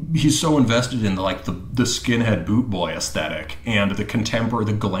 he's so invested in the skinhead boot boy aesthetic and the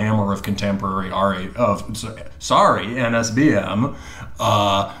glamour of contemporary NSBM,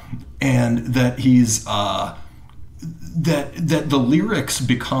 and that he's that the lyrics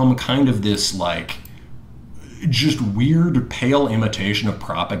become kind of this like just weird pale imitation of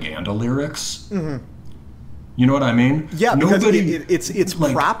propaganda lyrics. Mm-hmm. You know what I mean? Yeah, because it's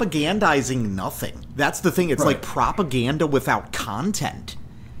like, propagandizing nothing. That's the thing. It's right. Like propaganda without content.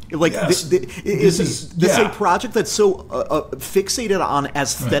 Like, Yes. this is a project that's so fixated on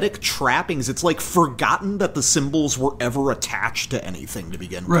aesthetic trappings. It's like forgotten that the symbols were ever attached to anything to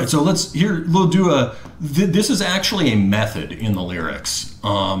begin with. Right. So we'll do this is actually a method in the lyrics.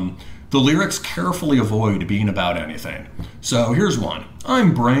 The lyrics carefully avoid being about anything. So here's one.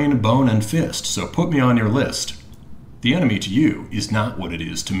 I'm brain, bone, and fist, so put me on your list. The enemy to you is not what it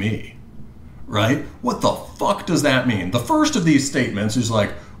is to me. Right? What the fuck does that mean? The first of these statements is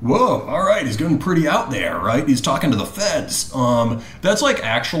like, whoa, all right, he's getting pretty out there, right? He's talking to the feds. That's like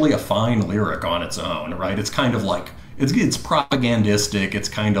actually a fine lyric on its own, right? It's kind of like, it's propagandistic. It's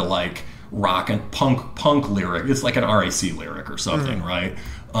kind of like rock and punk lyric. It's like an RAC lyric or something, right?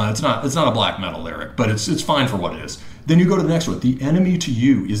 It's not a black metal lyric, but it's fine for what it is. Then you go to the next one. The enemy to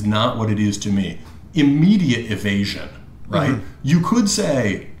you is not what it is to me. Immediate evasion, right? You could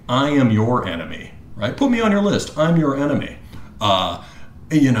say, I am your enemy, right? Put me on your list. I'm your enemy.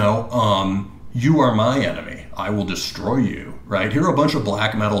 You are my enemy. I will destroy you, right? Here are a bunch of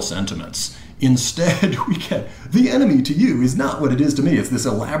black metal sentiments. Instead, we get the enemy to you is not what it is to me. It's this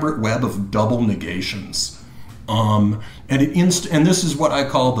elaborate web of double negations. And this is what I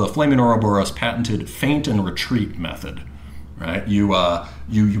call the Flaming Ouroboros patented feint and retreat method, right? You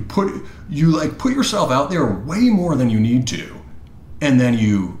put yourself out there way more than you need to, and then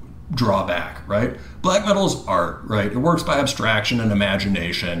you draw back, right? Black metal is art, right? It works by abstraction and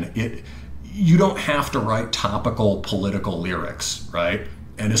imagination. You don't have to write topical political lyrics, right?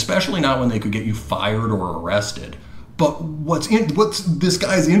 And especially not when they could get you fired or arrested. But what's this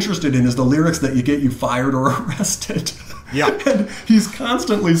guy's interested in is the lyrics that you get you fired or arrested. Yeah. And he's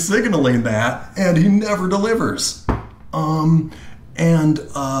constantly signaling that, and he never delivers. And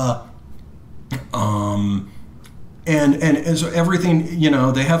so everything,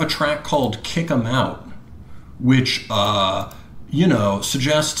 they have a track called Kick 'Em Out, which,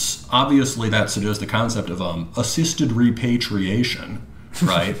 suggests the concept of assisted repatriation,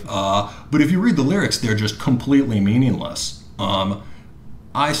 right? But if you read the lyrics, they're just completely meaningless.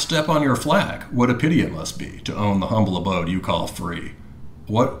 I step on your flag. What a pity it must be to own the humble abode you call free.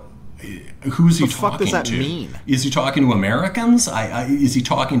 Who's he talking to? What the fuck does that mean? Is he talking to Americans? Is he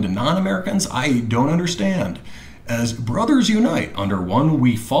talking to non-Americans? I don't understand. As brothers unite, under one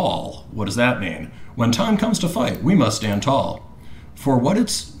we fall. What does that mean? When time comes to fight, we must stand tall. For what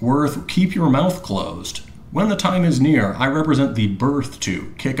it's worth, keep your mouth closed. When the time is near, I represent the birth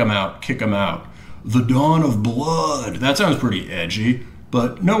to kick 'em out, kick 'em out. The dawn of blood. That sounds pretty edgy,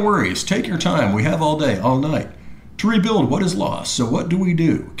 but no worries. Take your time. We have all day, all night to rebuild what is lost. So what do we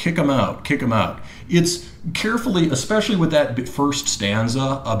do? Kick 'em out, kick 'em out. It's carefully, especially with that first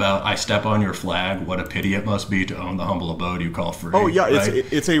stanza about I step on your flag, what a pity it must be to own the humble abode you call free. Oh yeah, right?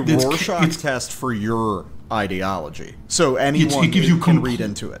 it's a Rorschach test for your ideology. So anyone can read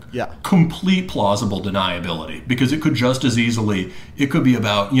into it. Yeah. Complete plausible deniability, because it could just as easily, it could be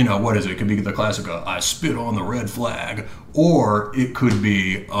about, what is it? It could be the classic, I spit on the red flag, or it could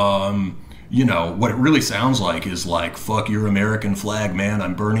be, what it really sounds like is like, fuck your American flag, man.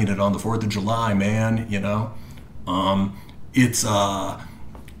 I'm burning it on the 4th of July, man.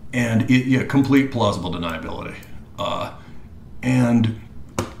 Complete plausible deniability. And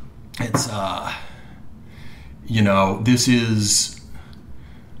it's, this is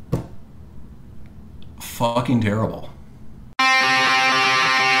fucking terrible.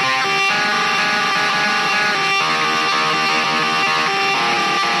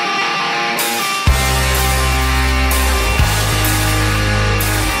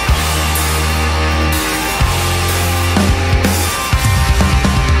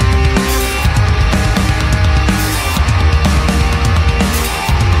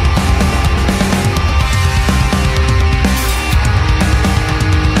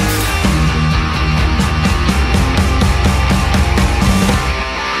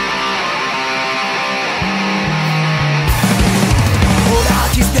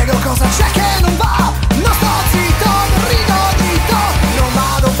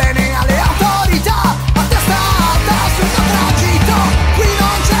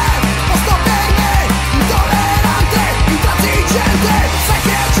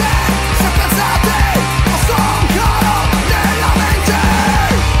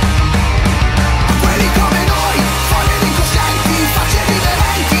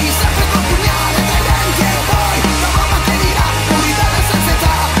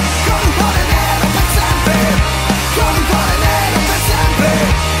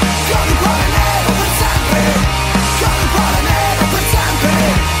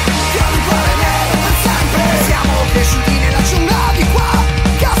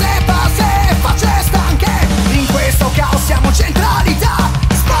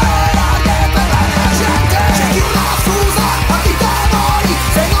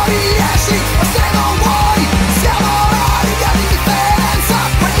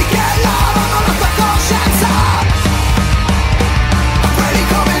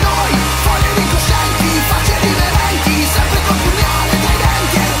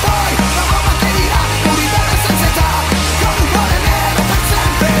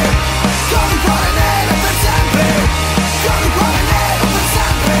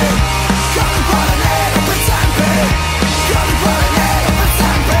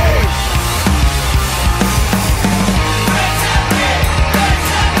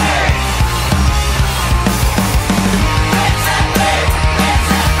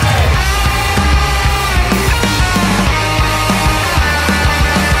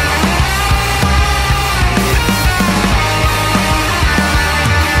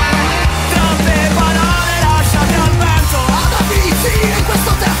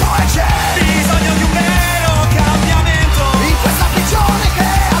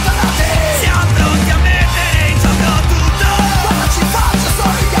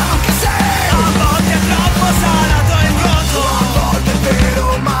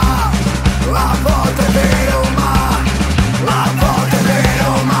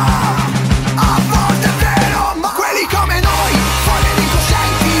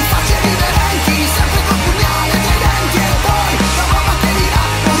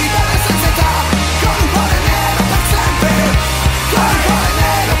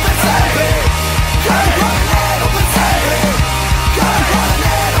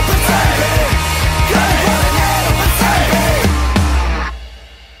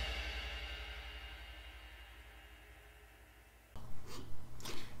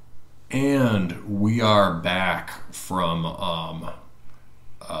 And we are back from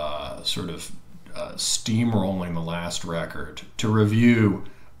steamrolling the last record to review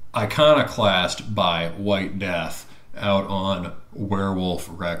Iconoclast by White Death out on Werewolf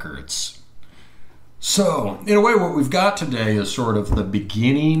Records. So, in a way, what we've got today is sort of the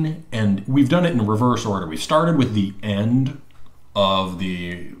beginning, and we've done it in reverse order. We started with the end of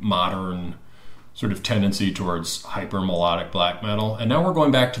the modern sort of tendency towards hyper-melodic black metal, and now we're going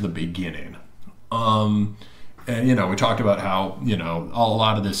back to the beginning. And, we talked about how, a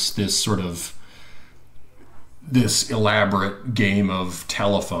lot of this elaborate game of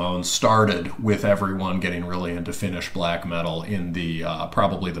telephone started with everyone getting really into Finnish black metal in the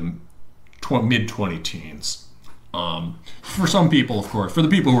probably the mid-20 teens. For some people, of course, for the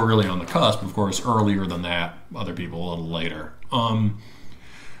people who are really on the cusp, of course, earlier than that, other people a little later.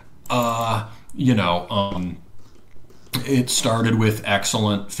 It started with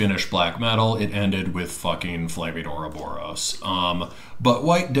excellent Finnish black metal. It ended with fucking flaming Ouroboros. But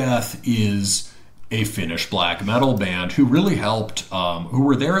White Death is a Finnish black metal band who really helped, who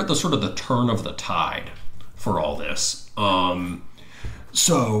were there at the sort of the turn of the tide for all this.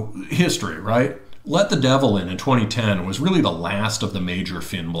 So, history, right? Let the Devil In 2010 was really the last of the major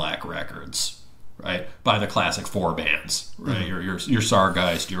Finn black records, right? By the classic four bands, right? Mm-hmm. Your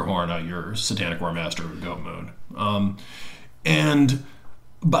Sargeist, your Horna, your Satanic War Master, Goat Moon. And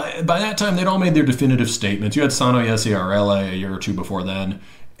by that time, they'd all made their definitive statements. You had Sano Yesi RLA a year or two before then,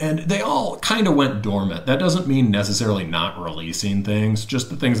 and they all kind of went dormant. That doesn't mean necessarily not releasing things, just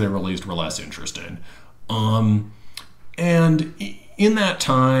the things they released were less interesting. And in that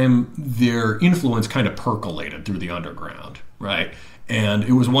time, their influence kind of percolated through the underground, right? And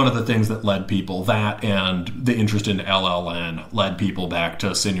it was one of the things that led people, that and the interest in LLN led people back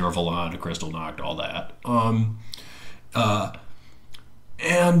to Senor Valan, to Crystal Noct, all that.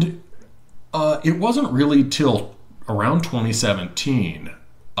 It wasn't really till around 2017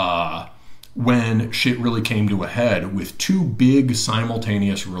 when shit really came to a head with two big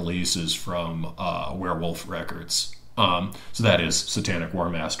simultaneous releases from Werewolf Records. So that is Satanic War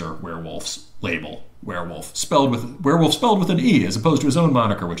Master Werewolf's label, Werewolf spelled with an E, as opposed to his own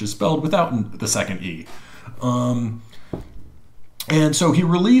moniker, which is spelled without the second E. And so he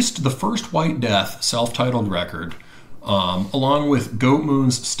released the first White Death self-titled record, along with Goat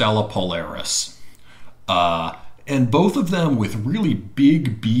Moon's Stella Polaris. And both of them with really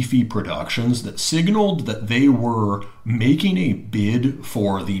big, beefy productions that signaled that they were making a bid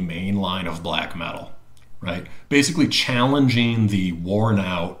for the main line of black metal, right? Basically challenging the worn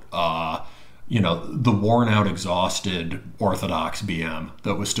out, exhausted Orthodox BM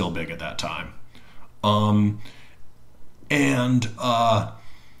that was still big at that time. And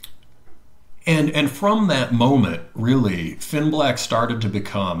from that moment, really, Finn Black started to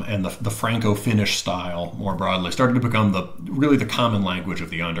become, and the Franco-Finnish style more broadly, started to become the common language of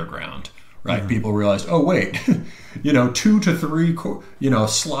the underground, right? Mm-hmm. People realized, oh wait, 2 to 3,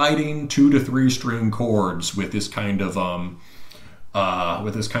 sliding 2 to 3 string chords with this kind of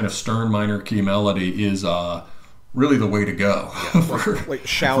stern minor key melody is really the way to go for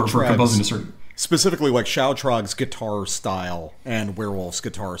composing a certain. Specifically, like Shoutrog's guitar style and Werewolf's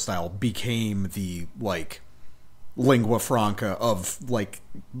guitar style became the lingua franca of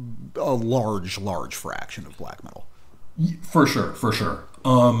a large fraction of black metal. For sure.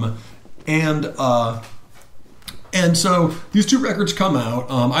 And so these two records come out.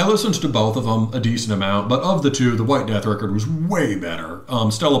 I listened to both of them a decent amount, but of the two, the White Death record was way better.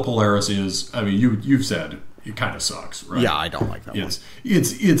 Stella Polaris is, you've said it kind of sucks, right? Yeah, I don't like that one.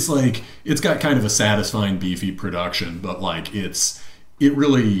 It's got kind of a satisfying, beefy production, but it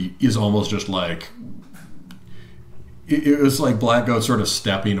really is almost just it was like Black Goat sort of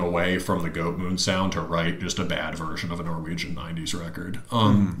stepping away from the Goat Moon sound to write just a bad version of a Norwegian 90s record.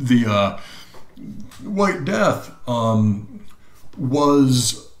 The White Death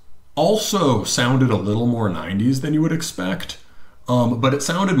was also sounded a little more 90s than you would expect. But it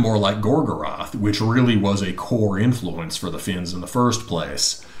sounded more like Gorgoroth, which really was a core influence for the Finns in the first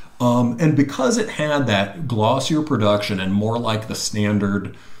place. And because it had that glossier production and more like the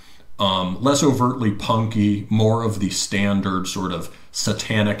standard, less overtly punky, more of the standard sort of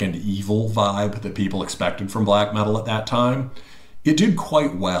satanic and evil vibe that people expected from black metal at that time, it did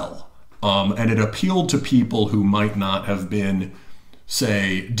quite well. And it appealed to people who might not have been,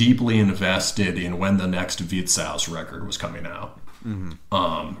 say, deeply invested in when the next Vitsaus record was coming out.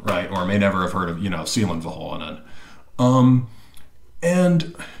 Mm-hmm. Right, or may never have heard of, Seelan Vahonen.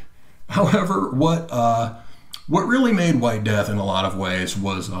 And however, what really made White Death in a lot of ways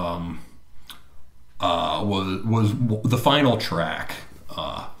was the final track,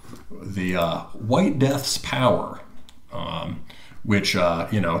 the White Death's Power, which,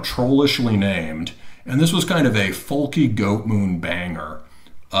 trollishly named. And this was kind of a folky Goat Moon banger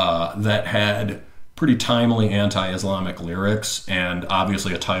that had pretty timely anti-Islamic lyrics and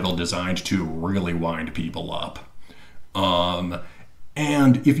obviously a title designed to really wind people up.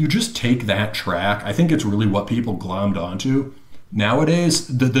 And if you just take that track, I think it's really what people glommed onto. Nowadays,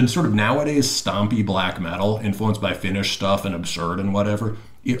 the sort of nowadays stompy black metal influenced by Finnish stuff and absurd and whatever,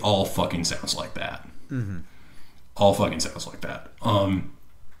 it all fucking sounds like that. Mm-hmm. All fucking sounds like that.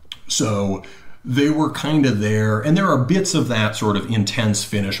 So they were kind of there, and there are bits of that sort of intense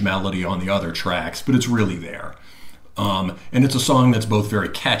Finnish melody on the other tracks, but it's really there. And it's a song that's both very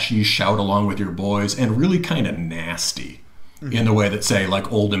catchy, shout along with your boys, and really kind of nasty in the way that, say,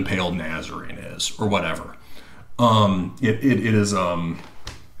 like Old Impaled Nazarene is, or whatever.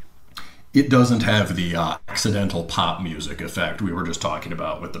 It doesn't have the accidental pop music effect we were just talking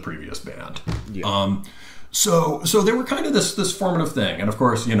about with the previous band. Yeah. So they were kind of this formative thing, and of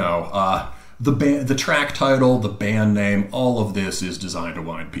course, the track title, the band name, all of this is designed to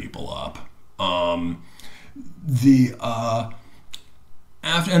wind people up. And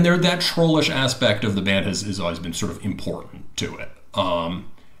that trollish aspect of the band has always been sort of important to it.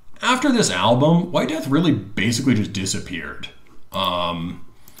 After this album, White Death really basically just disappeared. And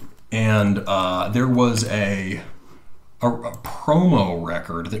there was a promo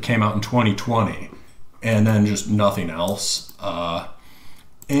record that came out in 2020, and then just nothing else.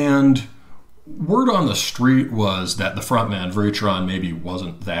 And word on the street was that the frontman, Vritron, maybe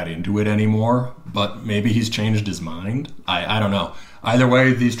wasn't that into it anymore, but maybe he's changed his mind. I don't know. Either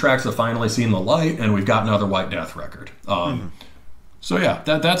way, these tracks have finally seen the light, and we've got another White Death record. So yeah,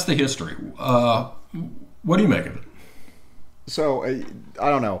 that's the history. What do you make of it? So, I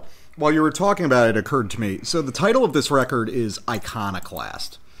don't know. While you were talking about it, it occurred to me. So the title of this record is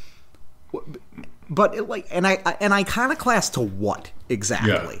Iconoclast. But an iconoclast to what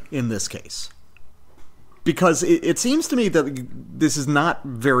exactly in this case? Because it seems to me that this is not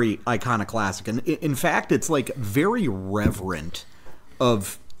very iconoclastic. And in fact, it's like very reverent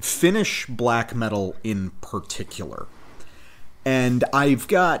of Finnish black metal in particular. And I've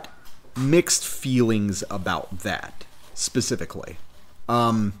got mixed feelings about that specifically.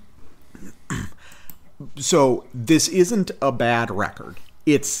 So this isn't a bad record.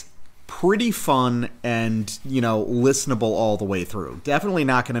 It's pretty fun and, listenable all the way through. Definitely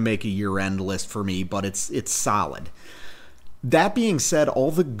not going to make a year-end list for me, but it's solid. That being said, all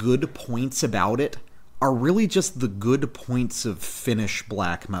the good points about it are really just the good points of Finnish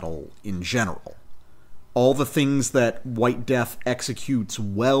black metal in general. All the things that White Death executes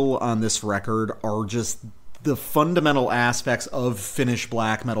well on this record are just the fundamental aspects of Finnish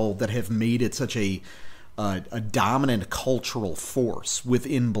black metal that have made it such a dominant cultural force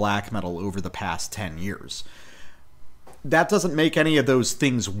within black metal over the past 10 years. That doesn't make any of those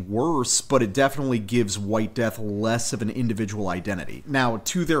things worse, but it definitely gives White Death less of an individual identity. Now,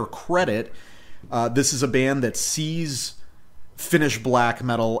 to their credit, this is a band that sees Finnish black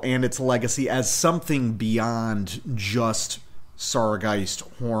metal and its legacy as something beyond just Sargeist,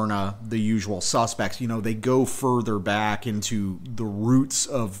 Horna, the usual suspects. They go further back into the roots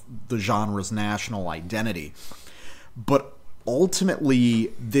of the genre's national identity. But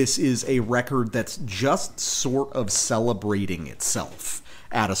ultimately, this is a record that's just sort of celebrating itself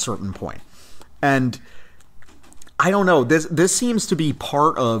at a certain point. And I don't know, this seems to be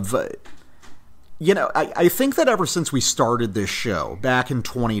part of... I think that ever since we started this show back in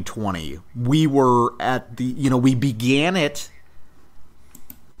 2020, we were at the, we began it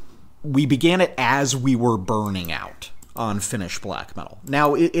as we were burning out on Finnish black metal.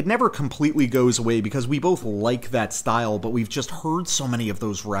 Now, it never completely goes away because we both like that style, but we've just heard so many of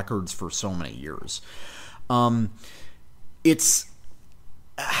those records for so many years. It's...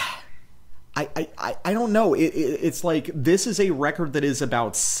 I don't know. It's like this is a record that is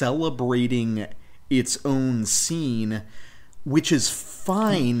about celebrating its own scene, which is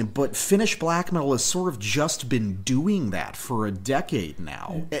fine, but Finnish black metal has sort of just been doing that for a decade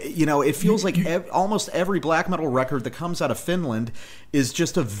now. It feels like almost every black metal record that comes out of Finland is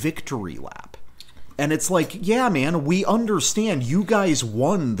just a victory lap. And it's like, yeah, man, we understand you guys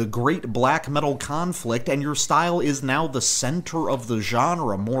won the great black metal conflict and your style is now the center of the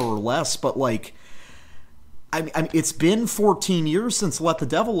genre, more or less. But, it's been 14 years since Let the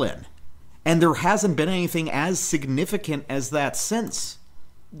Devil In. And there hasn't been anything as significant as that since.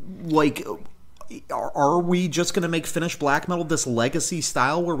 Are we just going to make Finnish black metal this legacy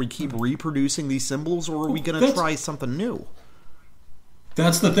style where we keep reproducing these symbols, or are we going to try something new?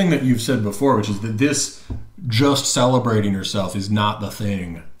 That's the thing that you've said before, which is that this just celebrating yourself is not the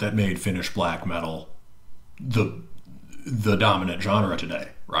thing that made Finnish black metal the dominant genre today,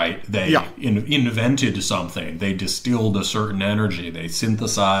 right? They invented something. They distilled a certain energy. They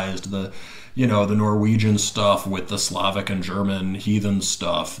synthesized the Norwegian stuff with the Slavic and German heathen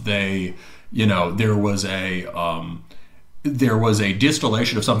stuff. There was a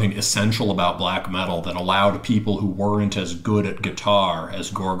distillation of something essential about black metal that allowed people who weren't as good at guitar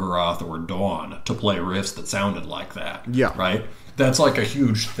as Gorgoroth or Dawn to play riffs that sounded like that. Yeah. Right? That's like a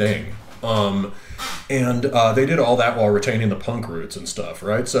huge thing. And they did all that while retaining the punk roots and stuff,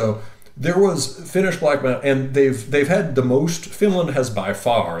 right? So there was Finnish black metal, and they've had the most. Finland has by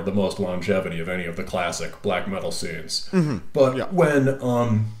far the most longevity of any of the classic black metal scenes. Mm-hmm. But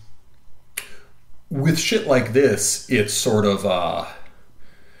when with shit like this, it's sort of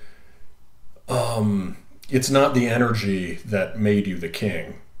it's not the energy that made you the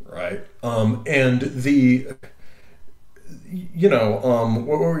king, right? And the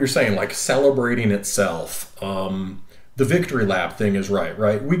what were you saying? Like celebrating itself. The victory lap thing is right?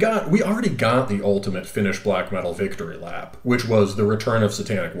 We already got the ultimate Finnish black metal victory lap, which was the return of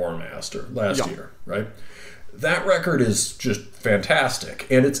Satanic Warmaster last year, right? That record is just fantastic,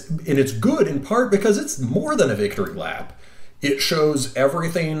 and it's good in part because it's more than a victory lap. It shows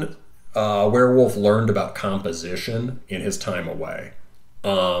everything Werewolf learned about composition in his time away,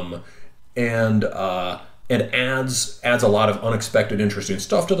 and adds a lot of unexpected, interesting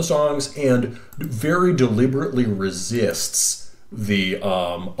stuff to the songs, and very deliberately resists a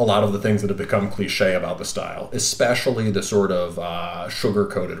lot of the things that have become cliche about the style, especially the sort of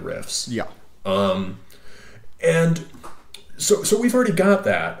sugar-coated riffs. Yeah. And so we've already got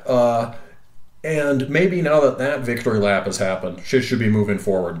that. And maybe now that victory lap has happened, shit should be moving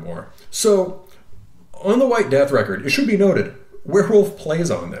forward more. So on the White Death record, it should be noted, Werewolf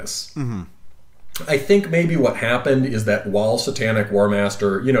plays on this. Mm-hmm. I think maybe what happened is that while Satanic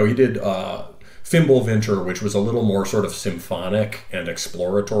Warmaster, he did Fimbulvinter, which was a little more sort of symphonic and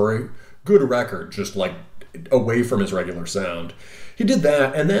exploratory. Good record, just like away from his regular sound. He did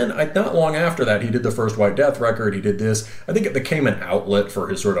that, and then not long after that, he did the first White Death record. He did this. I think it became an outlet for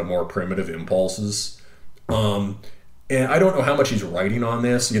his sort of more primitive impulses. And I don't know how much he's writing on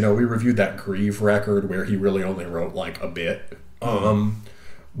this. We reviewed that Grieve record where he really only wrote like a bit.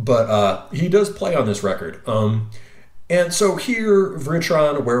 But he does play on this record. And so here,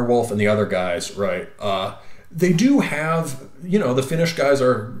 Vritron, Werewolf, and the other guys, right, they do have, the Finnish guys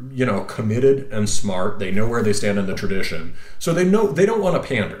are, committed and smart. They know where they stand in the tradition. So they don't want to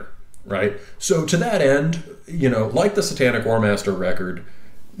pander, right? So to that end, like the Satanic Warmaster record,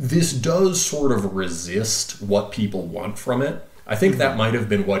 this does sort of resist what people want from it. I think that might have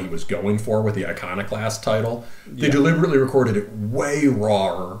been what he was going for with the Iconoclast title. They deliberately recorded it way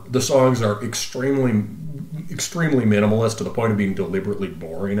rawer. The songs are extremely minimalist to the point of being deliberately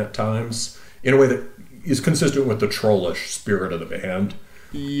boring at times in a way that is consistent with the trollish spirit of the band.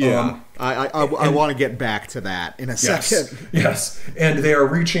 Yeah, I want to get back to that in a second. Yes, and they are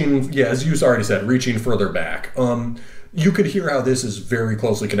reaching, as you already said, reaching further back. You could hear how this is very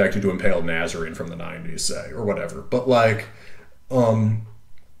closely connected to Impaled Nazarene from the 90s, say, or whatever. But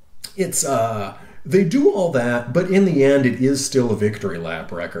it's they do all that, but in the end, it is still a victory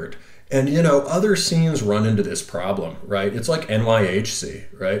lap record. And, other scenes run into this problem, right? It's like NYHC,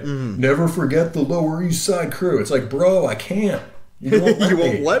 right? Mm. Never forget the Lower East Side crew. It's like, bro, I can't. You won't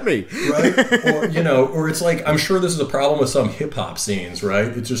let me. Right? Or it's like, I'm sure this is a problem with some hip-hop scenes, right?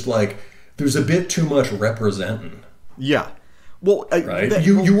 It's just like, there's a bit too much representing. Yeah. Well, right?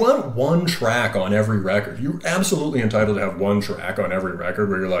 You want one track on every record. You're absolutely entitled to have one track on every record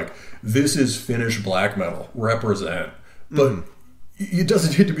where you're like, this is Finnish black metal, represent. But it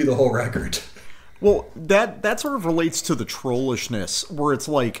doesn't need to be the whole record. Well, that sort of relates to the trollishness, where it's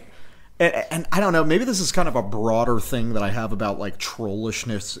like, and I don't know, maybe this is kind of a broader thing that I have about like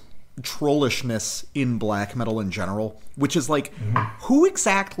trollishness in black metal in general, which is like, who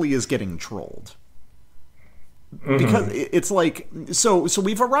exactly is getting trolled? Because it's like, so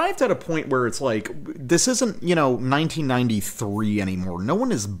we've arrived at a point where it's like, this isn't, 1993 anymore. No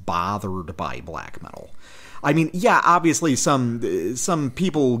one is bothered by black metal. I mean, yeah, obviously some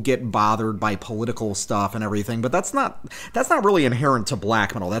people get bothered by political stuff and everything, but that's not really inherent to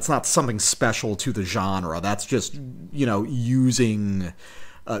black metal. That's not something special to the genre. That's just, using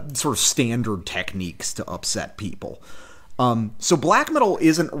sort of standard techniques to upset people. So black metal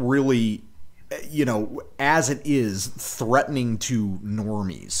isn't really, as it is, threatening to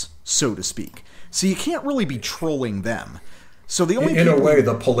normies, so to speak. So you can't really be trolling them. So the only in a way,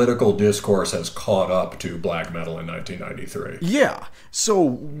 the political discourse has caught up to black metal in 1993. Yeah.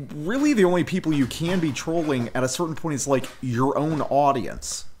 So really, the only people you can be trolling at a certain point is like your own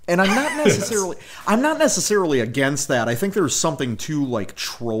audience. And I'm not necessarily I'm not necessarily against that. I think there's something to like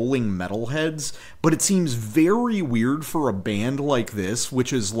trolling metalheads, but it seems very weird for a band like this,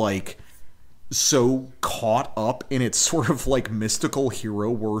 which is like so caught up in its sort of like mystical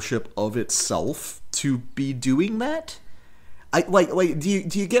hero worship of itself, to be doing that. I like do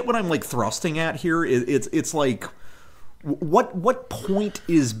you get what I'm like thrusting at here? It's like what point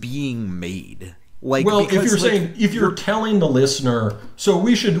is being made? Like, well, because, if you're saying, if you're telling the listener, so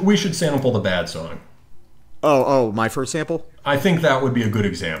we should sample the bad song. Oh, my first sample? I think that would be a good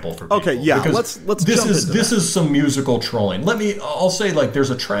example for people. Okay, yeah, let's this is some musical trolling. I'll say, like, there's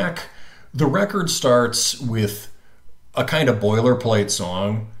a track. The record starts with a kind of boilerplate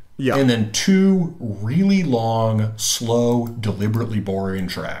song. Yeah. And then two really long, slow, deliberately boring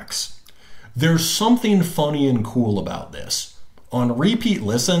tracks. There's something funny and cool about this. On repeat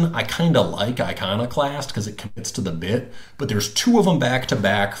listen, I kind of like Iconoclast because it commits to the bit, but there's two of them back to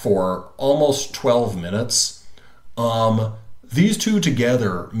back for almost 12 minutes. These two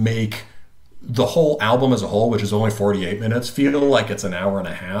together make the whole album as a whole, which is only 48 minutes, feel like it's an hour and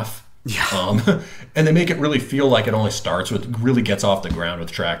a half. Yeah. And they make it really feel like it only starts with, really gets off the ground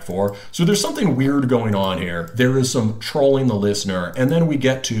with track 4. So there's something weird going on here. There is some trolling the listener, and then we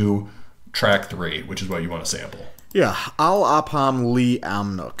get to track 3, which is what you want to sample. Yeah, Al Apam Li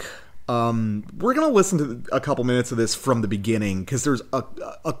Amnuk. We're going to listen to a couple minutes of this from the beginning, because there's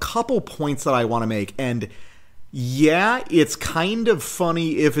a couple points that I want to make, and yeah, it's kind of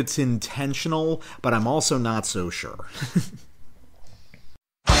funny if it's intentional, but I'm also not so sure.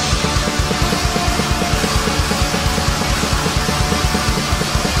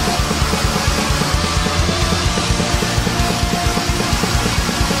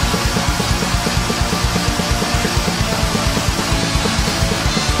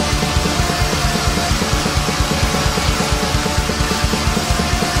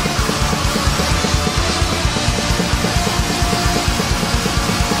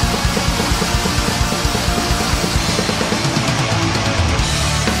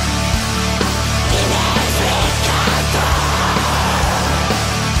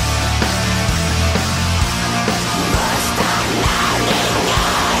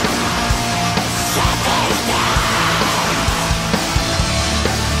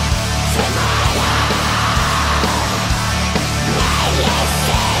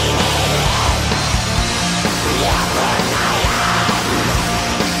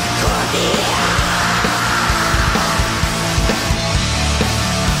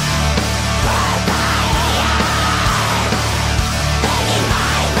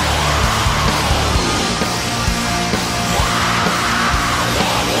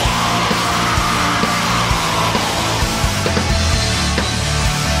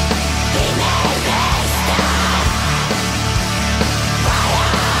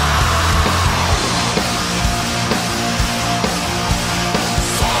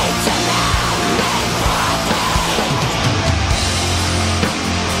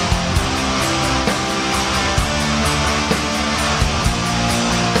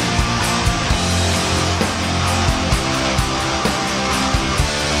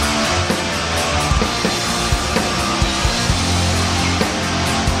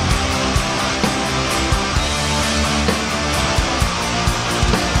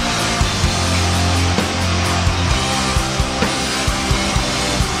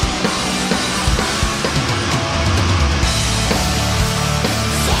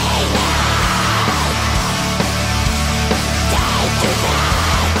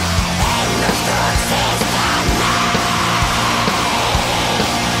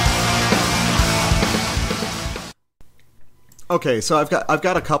 Okay, so I've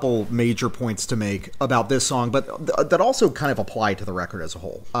got a couple major points to make about this song, but that also kind of apply to the record as a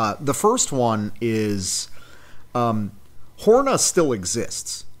whole. The first one is Horna still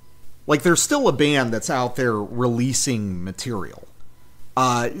exists. Like, there's still a band that's out there releasing material.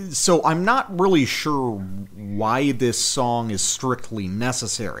 So I'm not really sure why this song is strictly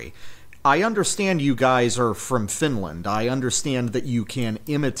necessary. I understand you guys are from Finland. I understand that you can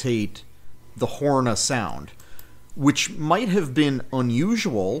imitate the Horna sound, which might have been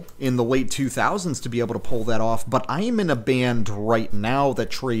unusual in the late 2000s to be able to pull that off, but I'm in a band right now that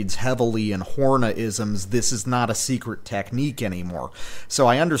trades heavily in Horna-isms. This is not a secret technique anymore. So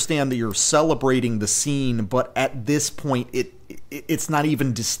I understand that you're celebrating the scene, but at this point, it's not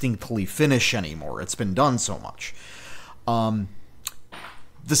even distinctly Finnish anymore. It's been done so much.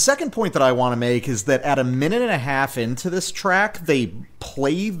 The second point that I want to make is that at a minute and a half into this track, they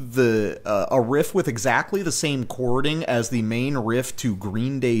play a riff with exactly the same chording as the main riff to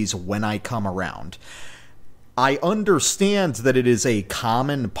Green Day's When I Come Around. I understand that it is a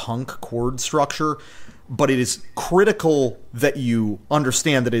common punk chord structure, but it is critical that you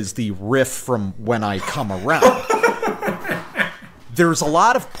understand that it is the riff from When I Come Around. There's a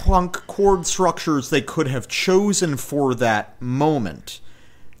lot of punk chord structures they could have chosen for that moment.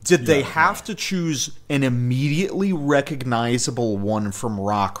 Did they have to choose an immediately recognizable one from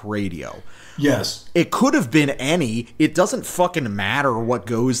rock radio? Yes. It could have been any. It doesn't fucking matter what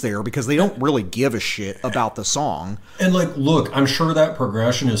goes there because they don't really give a shit about the song. And, like, look, I'm sure that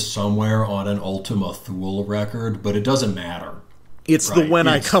progression is somewhere on an Ultima Thule record, but it doesn't matter. It's right? The When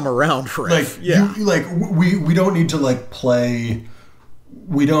I Come Around riff. Like, we don't need to, like, play...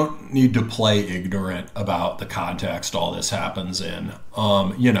 We don't need to play ignorant about the context all this happens in.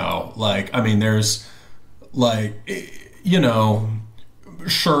 You know, like, I mean, there's, like, you know,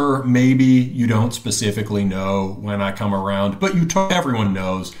 sure, maybe you don't specifically know When I Come Around, but everyone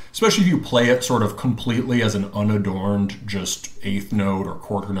knows, especially if you play it sort of completely as an unadorned, just eighth note or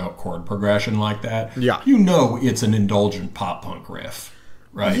quarter note chord progression like that. Yeah. You know it's an indulgent pop punk riff,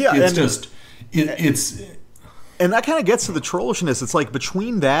 right? Yeah, it's just, it's... And that kind of gets to the trollishness. It's like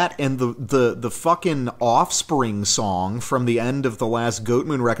between that and the fucking Offspring song from the end of the last Goat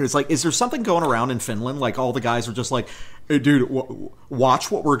Moon record, it's like, is there something going around in Finland? Like all the guys are just like, hey, dude, watch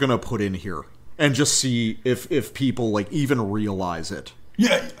what we're going to put in here and just see if people like even realize it.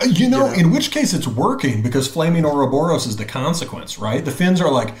 Yeah, you know, in which case it's working because Flaming Ouroboros is the consequence, right? The Finns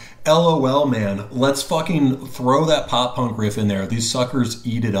are like, LOL, man, let's fucking throw that pop punk riff in there. These suckers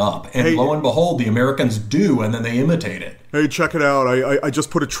eat it up. And lo and behold, the Americans do, and then they imitate it. Hey, check it out. I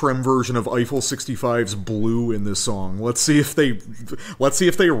just put a trim version of Eiffel 65's Blue in this song. Let's see if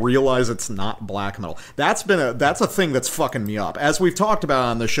they realize it's not black metal. That's a thing that's fucking me up. As we've talked about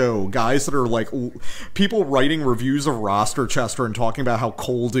on the show, guys that are like people writing reviews of Roster Chester and talking about how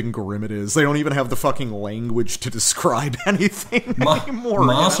cold and grim it is. They don't even have the fucking language to describe anything anymore.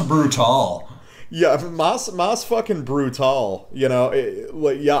 Mas brutal. Yeah, Mas fucking brutal. You know,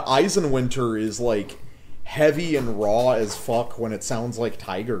 Eisenwinter is like heavy and raw as fuck when it sounds like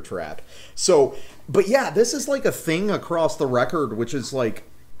Tiger Trap. So, but yeah, this is like a thing across the record, which is like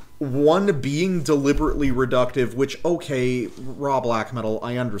one being deliberately reductive, which, okay, raw black metal,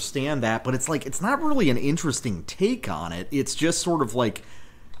 I understand that, but it's like, it's not really an interesting take on it. It's just sort of like,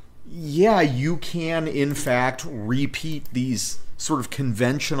 yeah, you can in fact repeat these sort of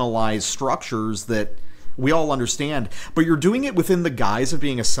conventionalized structures that we all understand, but you're doing it within the guise of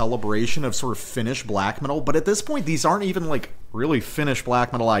being a celebration of sort of Finnish black metal. But at this point, these aren't even like really Finnish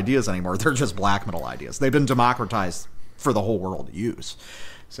black metal ideas anymore. They're just black metal ideas. They've been democratized for the whole world to use.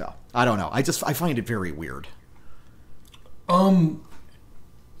 So I don't know. I find it very weird.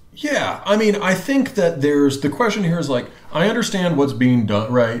 Yeah, I mean, I think that the question here is like, I understand what's being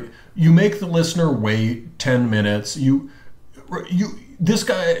done, right? You make the listener wait 10 minutes. This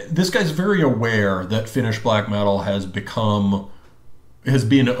guy's very aware that Finnish black metal has been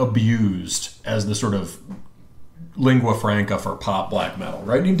abused as the sort of lingua franca for pop black metal,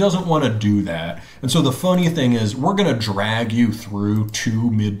 right? And he doesn't want to do that. And so the funny thing is, we're going to drag you through 2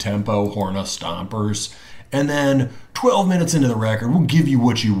 mid-tempo Horna stompers, and then 12 minutes into the record, we'll give you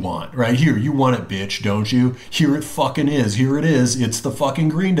what you want, right? Here, you want it, bitch, don't you? Here it fucking is. Here it is. It's the fucking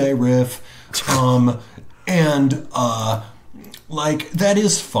Green Day riff. Like, that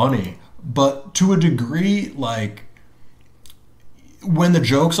is funny, but to a degree, like, when the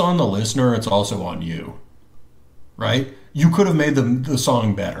joke's on the listener, it's also on you, right? You could have made the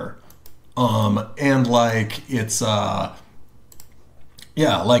song better. And, like, it's, yeah,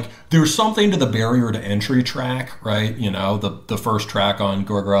 like, there's something to the barrier to entry track, right? You know, the first track on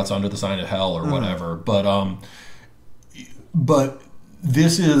Gorgoroth's Under the Sign of Hell or whatever. But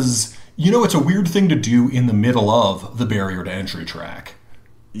this is... You know, it's a weird thing to do in the middle of the barrier to entry track.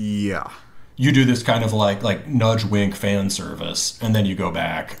 Yeah. You do this kind of like nudge wink fan service, and then you go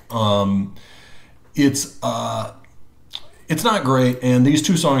back. It's not great, and these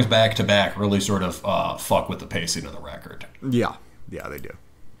 2 songs back to back really sort of fuck with the pacing of the record. Yeah, they do.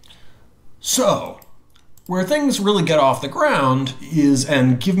 So, where things really get off the ground is,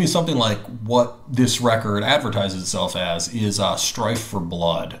 and give me something like what this record advertises itself as, is Strife for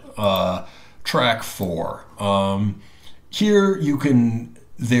Blood, track 4. Here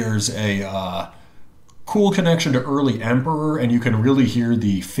there's a cool connection to early Emperor, and you can really hear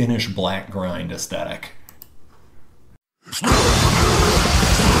the Finnish black grind aesthetic.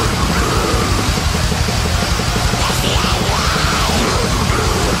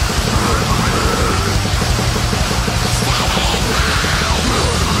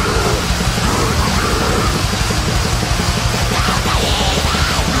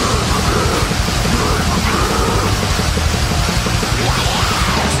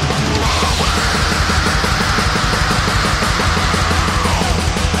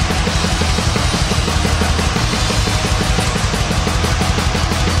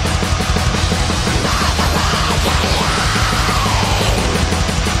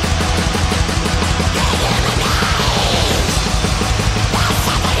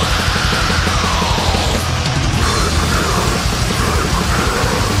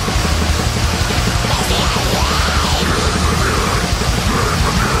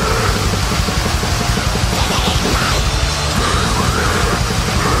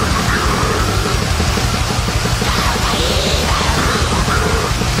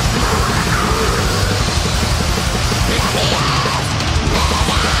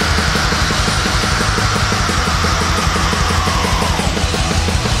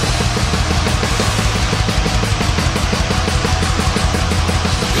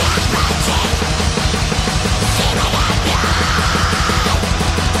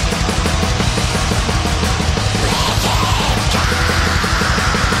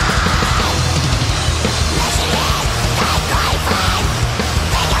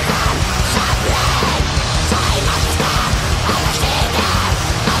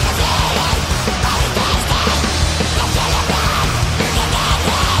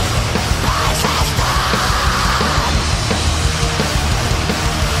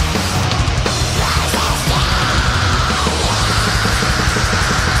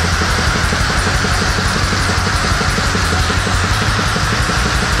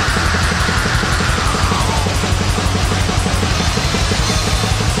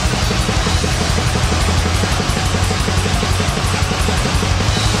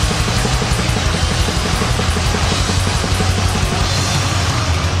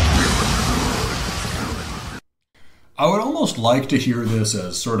 almost like to hear this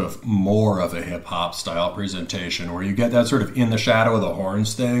as sort of more of a hip-hop style presentation, where you get that sort of in the shadow of the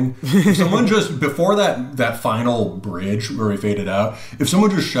horns thing. If someone just, before that final bridge where he faded out, if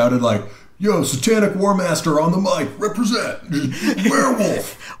someone just shouted like, "Yo, Satanic War Master on the mic, represent,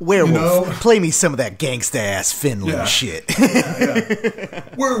 werewolf." Werewolf, you know? play me some of that gangsta ass Finland shit.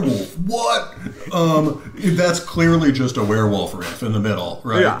 Werewolf, what? That's clearly just a werewolf riff in the middle,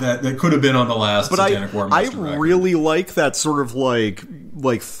 right? Yeah. That could have been on the last Satanic War Master I record. really like that sort of like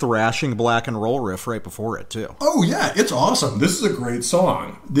thrashing black and roll riff right before it too. Oh yeah, it's awesome. This is a great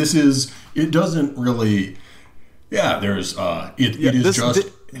song. It doesn't really, there's,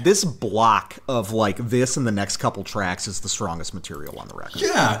 This block of like this and the next couple tracks is the strongest material on the record.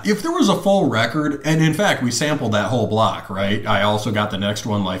 Yeah, if there was a full record, and in fact we sampled that whole block, right? I also got the next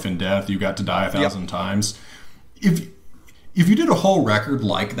one, Life and Death, You Got to Die 1,000 Times. If you did a whole record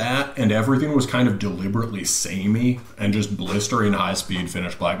like that and everything was kind of deliberately samey and just blistering high-speed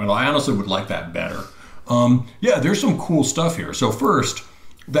Finnish black metal, I honestly would like that better. There's some cool stuff here. So first,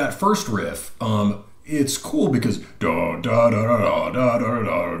 that first riff, it's cool because it's like a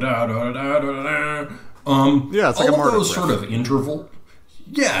all of those Marduk sort riff. of interval.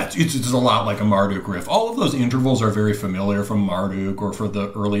 Yeah, it's a lot like a Marduk riff. All of those intervals are very familiar from Marduk or for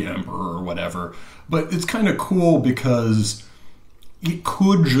the early Emperor or whatever. But it's kind of cool because it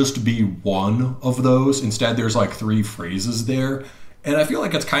could just be one of those. Instead, there's like 3 phrases there. And I feel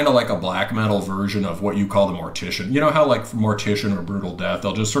like it's kind of like a black metal version of what you call the Mortician. You know how like Mortician or Brutal Death,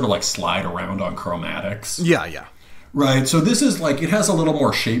 they'll just sort of like slide around on chromatics? Yeah. Right, so this is like, it has a little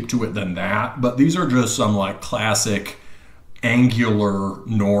more shape to it than that, but these are just some like classic angular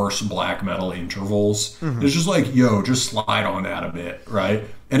Norse black metal intervals. Mm-hmm. It's just like, just slide on that a bit, right?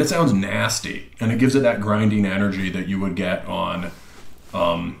 And it sounds nasty, and it gives it that grinding energy that you would get on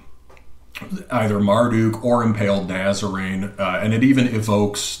either Marduk or Impaled Nazarene, and it even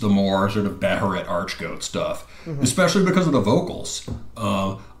evokes the more sort of Beharit Archgoat stuff, especially because of the vocals.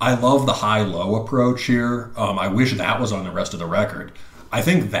 I love the high-low approach here. I wish that was on the rest of the record. I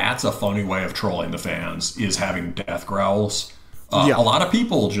think that's a funny way of trolling the fans, is having death growls. A lot of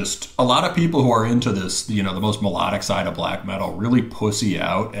people who are into this, the most melodic side of black metal, really pussy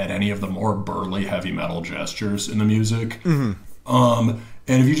out at any of the more burly heavy metal gestures in the music.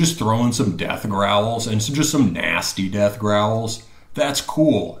 And if you just throw in some death growls, and some nasty death growls, that's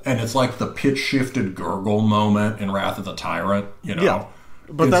cool. And it's like the pitch-shifted gurgle moment in Wrath of the Tyrant, Yeah,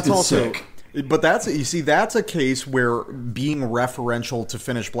 but that's also sick. But that's a case where being referential to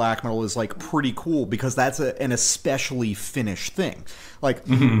Finnish black metal is like pretty cool, because that's an especially Finnish thing. Like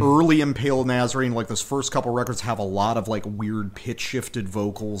early Impaled Nazarene, like those first couple records have a lot of like weird pitch shifted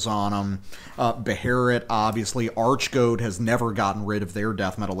vocals on them. Beharit, obviously, Archgoat has never gotten rid of their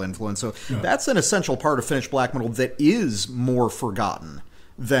death metal influence, so that's an essential part of Finnish black metal that is more forgotten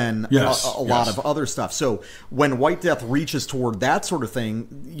than a lot of other stuff. So when White Death reaches toward that sort of thing,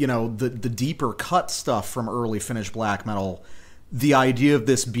 the deeper cut stuff from early Finnish black metal, the idea of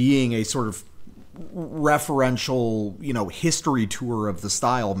this being a sort of referential, history tour of the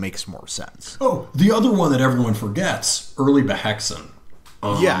style makes more sense. Oh, the other one that everyone forgets, early Behexen.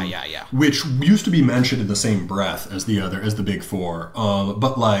 Yeah. Which used to be mentioned in the same breath as the big four.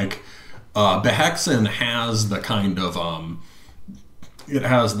 But like Behexen has the kind of it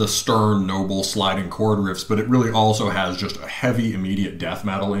has the stern, noble, sliding chord riffs, but it really also has just a heavy, immediate death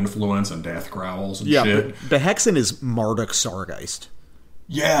metal influence and death growls and shit. Behexen is Marduk Sargeist.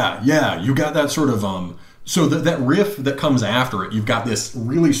 Yeah, you got that sort of so that riff that comes after it, you've got this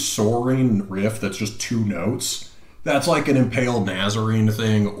really soaring riff that's just 2 notes. That's like an Impaled Nazarene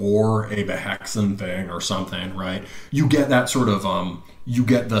thing or a Behexen thing or something, right? You get that sort of you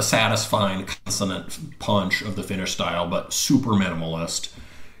get the satisfying consonant punch of the Finnish style, but super minimalist.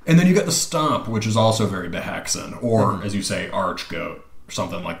 And then you get the stomp, which is also very Behexen, or as you say, Archgoat, or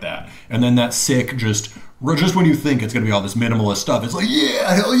something like that. And then that sick, just when you think it's going to be all this minimalist stuff, it's like,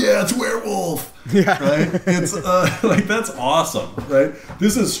 yeah, hell yeah, it's Werewolf, right? It's like, that's awesome, right?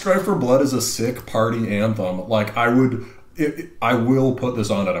 This is Strife for Blood is a sick party anthem. Like, I will put this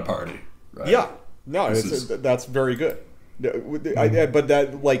on at a party, right? Yeah, no, that's very good. But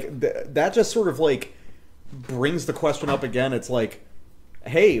that just sort of like brings the question up again. It's like,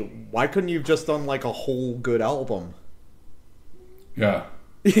 hey, why couldn't you have just done like a whole good album? Yeah.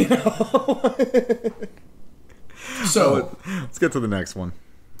 So let's get to the next one.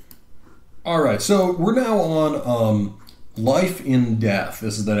 All right, so we're now on Life in Death.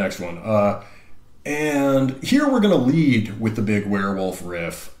 This is the next one. And here we're going to lead with the big werewolf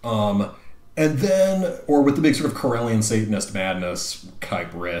riff. And then, or with the big sort of Corellian Satanist madness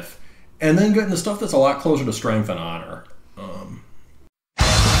type riff. And then get into stuff that's a lot closer to Strength and Honor.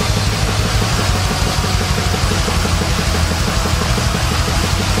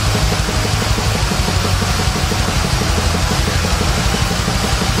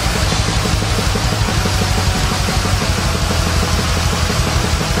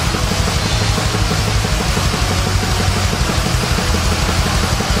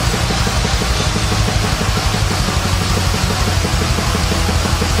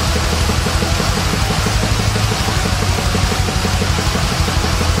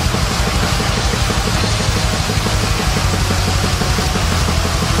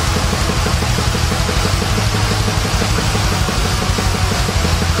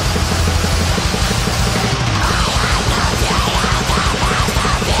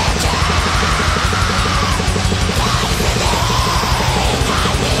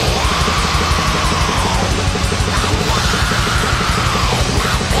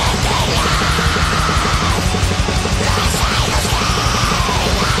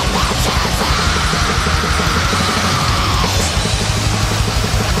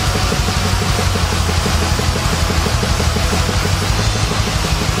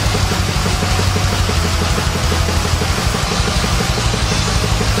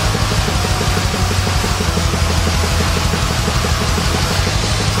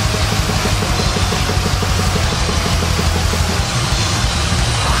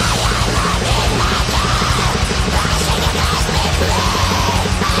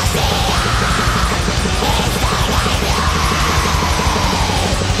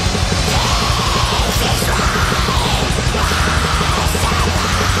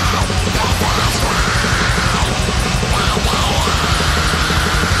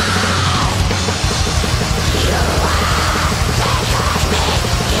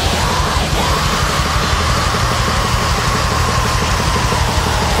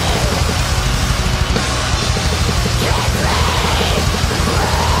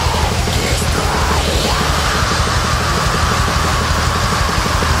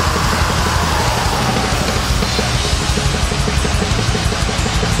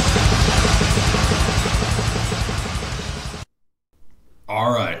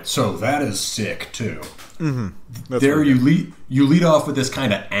 right. So that is sick too. Mm-hmm. There you lead off with this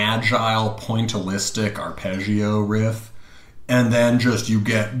kind of agile, pointillistic arpeggio riff, and then you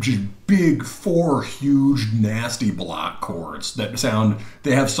get big 4 huge nasty block chords that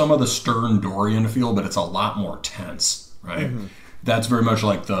they have some of the stern Dorian feel, but it's a lot more tense, right? Mm-hmm. That's very much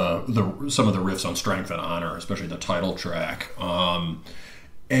like some of the riffs on Strength and Honor, especially the title track.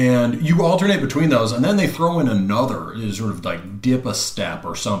 And you alternate between those, and then they throw in another, sort of like dip a step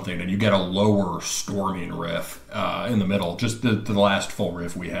or something, and you get a lower storming riff in the middle, just the last full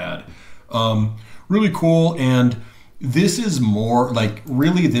riff we had. Really cool, and this is more, like,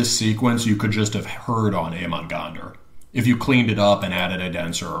 really this sequence you could just have heard on Amon Gondar if you cleaned it up and added a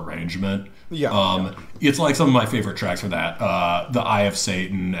denser arrangement. Yeah. It's like some of my favorite tracks for that, The Eye of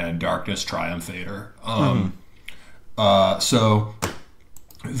Satan and Darkness Triumphator. So...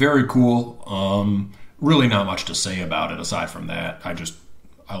 very cool. Really not much to say about it aside from that.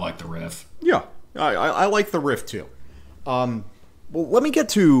 I like the riff. Yeah, I like the riff too. Well, let me get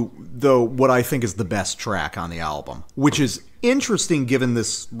to what I think is the best track on the album, which is interesting given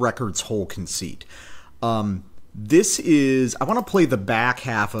this record's whole conceit. This is, I want to play the back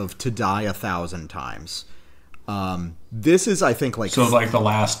half of To Die 1,000 Times. This is, I think, like... So like the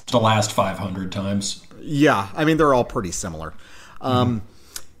last 500 times? Yeah, I mean, they're all pretty similar.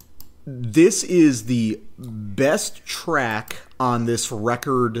 This is the best track on this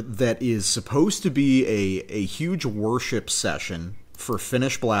record that is supposed to be a huge worship session for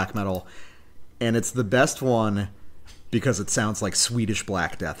Finnish black metal, and it's the best one because it sounds like Swedish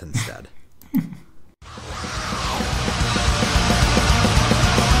Black Death instead.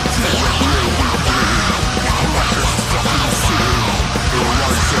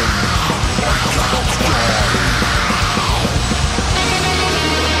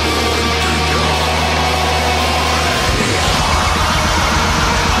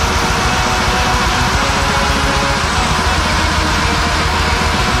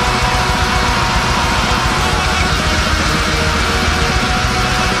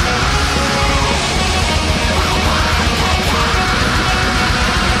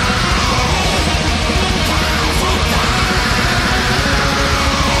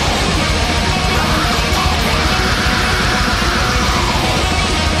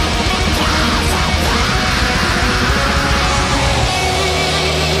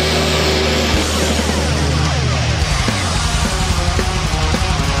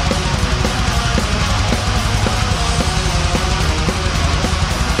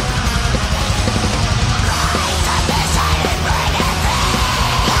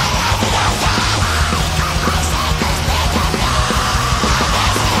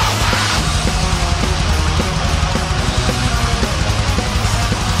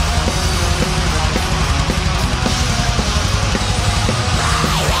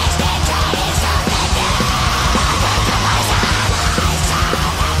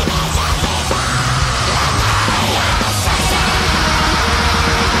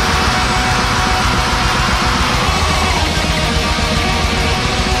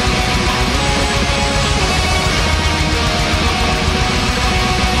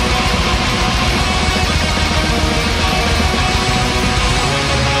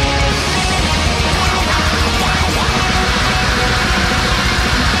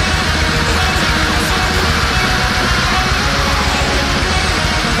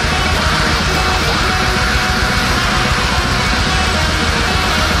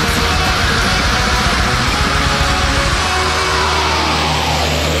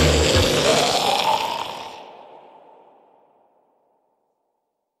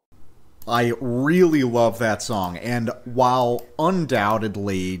 I really love that song, and while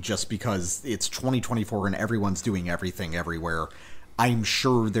undoubtedly, just because it's 2024 and everyone's doing everything everywhere, I'm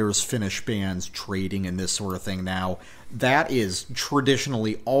sure there's Finnish bands trading in this sort of thing now. That is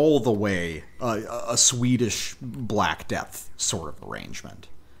traditionally all the way a Swedish Black Death sort of arrangement.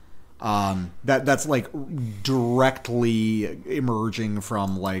 That's like directly emerging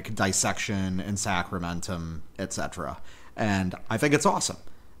from like Dissection and Sacramentum, etc. And I think it's awesome.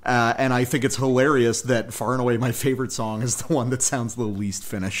 And I think it's hilarious that far and away my favorite song is the one that sounds the least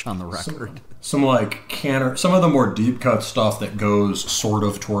Finnish on the record. Some like some of the more deep cut stuff that goes sort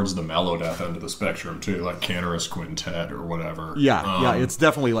of towards the mellow death end of the spectrum too, like Cantorus Quintet or whatever. Yeah, it's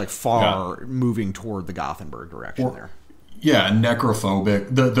definitely like far moving toward the Gothenburg direction there. Yeah,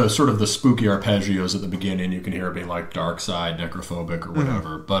 necrophobic. The sort of the spooky arpeggios at the beginning, you can hear it being like Dark Side, necrophobic or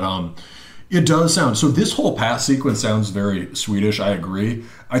whatever. But it does sound, so this whole path sequence sounds very Swedish, I agree.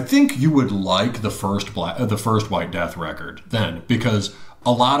 I think you would like the first White Death record then, because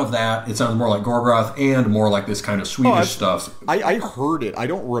a lot of that, it sounds more like Gorgoroth and more like this kind of Swedish stuff. I heard it. I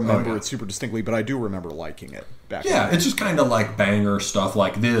don't remember it super distinctly, but I do remember liking it back then. It's just kind of like banger stuff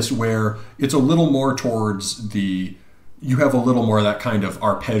like this, where it's a little more towards you have a little more of that kind of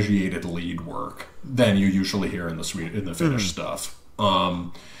arpeggiated lead work than you usually hear in the Finnish stuff.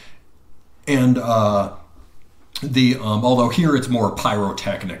 Although here it's more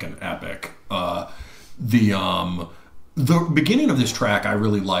pyrotechnic and epic. The beginning of this track I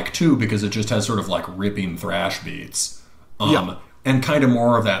really like too, because it just has sort of like ripping thrash beats. And kind of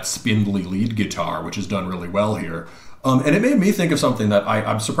more of that spindly lead guitar, which is done really well here. And it made me think of something that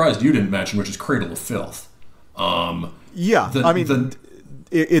I'm surprised you didn't mention, which is Cradle of Filth.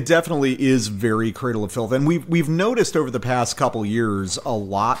 It definitely is very Cradle of Filth. And we've noticed over the past couple years a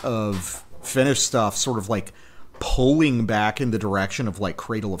lot of Finnish stuff sort of like pulling back in the direction of like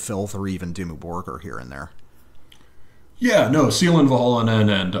Cradle of Filth or even Dimmu Borgir here and there. Yeah, no, Seelan Vaholainen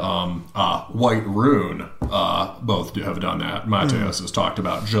and White Rune both have done that. Mateus has talked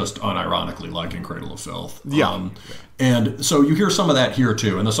about just unironically liking Cradle of Filth. And so you hear some of that here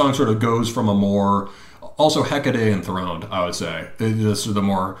too, and the song sort of goes from a more, also Hecate Enthroned, I would say. This is the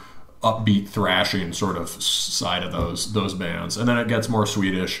more upbeat thrashing sort of side of those bands. And then it gets more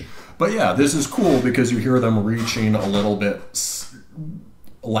Swedish. But yeah, this is cool because you hear them reaching a little bit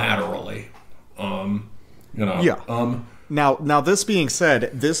laterally. Now, this being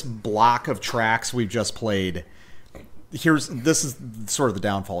said, this block of tracks we've just played, this is sort of the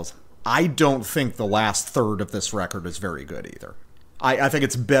downfall. Is I don't think the last third of this record is very good either. I think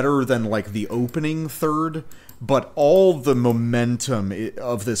it's better than like the opening third, but all the momentum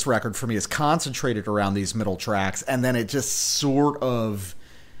of this record for me is concentrated around these middle tracks, and then it just sort of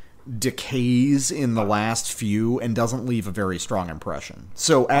decays in the last few and doesn't leave a very strong impression.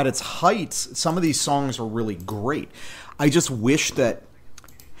 So at its heights, some of these songs are really great. I just wish that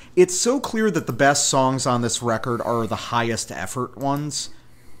it's so clear that the best songs on this record are the highest effort ones,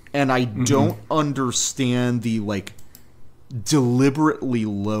 and I don't understand the like deliberately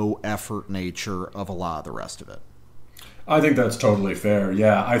low effort nature of a lot of the rest of it. I think that's totally fair.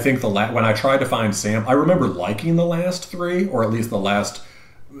 Yeah, I think when I tried to find I remember liking the last three, or at least the last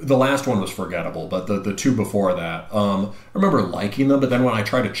one was forgettable, but the two before that, I remember liking them. But then when I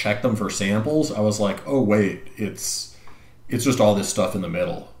tried to check them for samples, I was like, oh wait, it's just all this stuff in the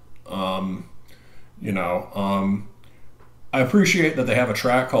middle. I appreciate that they have a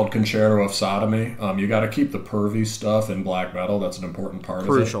track called Concerto of Sodomy. You got to keep the pervy stuff in black metal. That's an important part of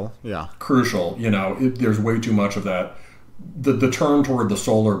it. Crucial, yeah. Crucial. There's way too much of that. The turn toward the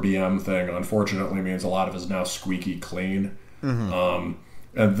solar BM thing, unfortunately, means a lot of it is now squeaky clean. And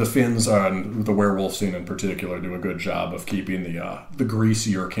the Finns and the werewolf scene in particular do a good job of keeping the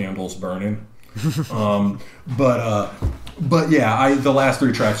greasier candles burning. But yeah, the last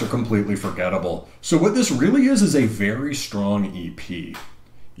three tracks are completely forgettable. So what this really is a very strong EP.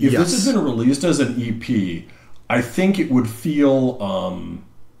 If this had been released as an EP, I think it would feel,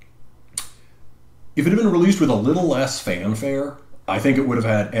 if it had been released with a little less fanfare, I think it would have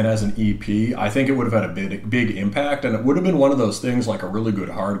had, and as an EP, I think it would have had a big impact, and it would have been one of those things like a really good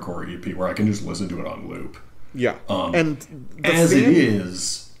hardcore EP where I can just listen to it on loop. Yeah. And as it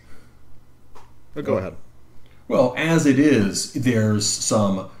is... Go ahead. Well, as it is, there's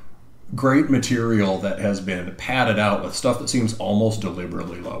some great material that has been padded out with stuff that seems almost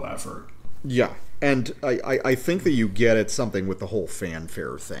deliberately low effort. Yeah, and I think that you get at something with the whole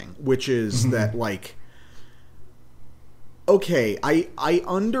fanfare thing, which is that, like, okay, I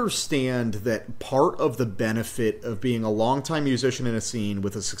understand that part of the benefit of being a longtime musician in a scene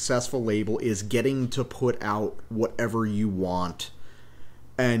with a successful label is getting to put out whatever you want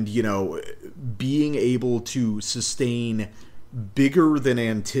and, being able to sustain bigger than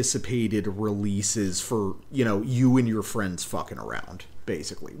anticipated releases for, you and your friends fucking around,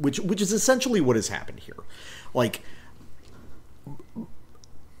 basically, which is essentially what has happened here. Like,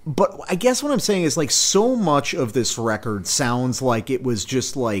 but I guess what I'm saying is, like, so much of this record sounds like it was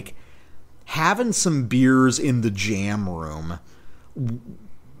just, like, having some beers in the jam room.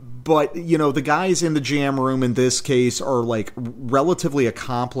 But, the guys in the jam room in this case are, like, relatively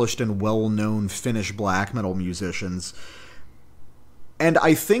accomplished and well-known Finnish black metal musicians. And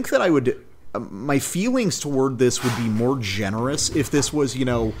I think that my feelings toward this would be more generous if this was,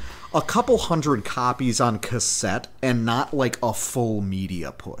 a couple hundred copies on cassette and not like a full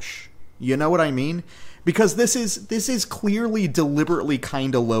media push. You know what I mean? Because this is clearly deliberately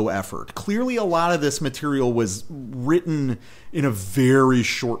kind of low effort. Clearly a lot of this material was written in a very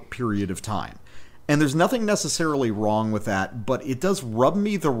short period of time. And there's nothing necessarily wrong with that, but it does rub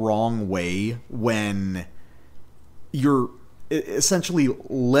me the wrong way when you're essentially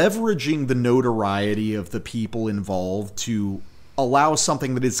leveraging the notoriety of the people involved to allow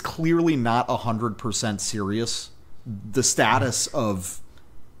something that is clearly not 100% serious the status of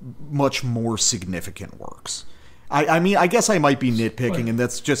much more significant works. I mean, I guess I might be nitpicking, and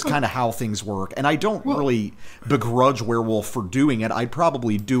that's just kind of how things work. And I don't really begrudge Werewolf for doing it. I'd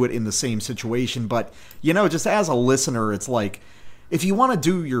probably do it in the same situation. But, you know, just as a listener, it's like, if you want to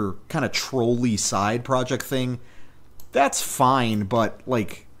do your kind of trolly side project thing, that's fine. But,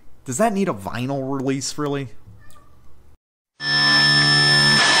 like, does that need a vinyl release, really?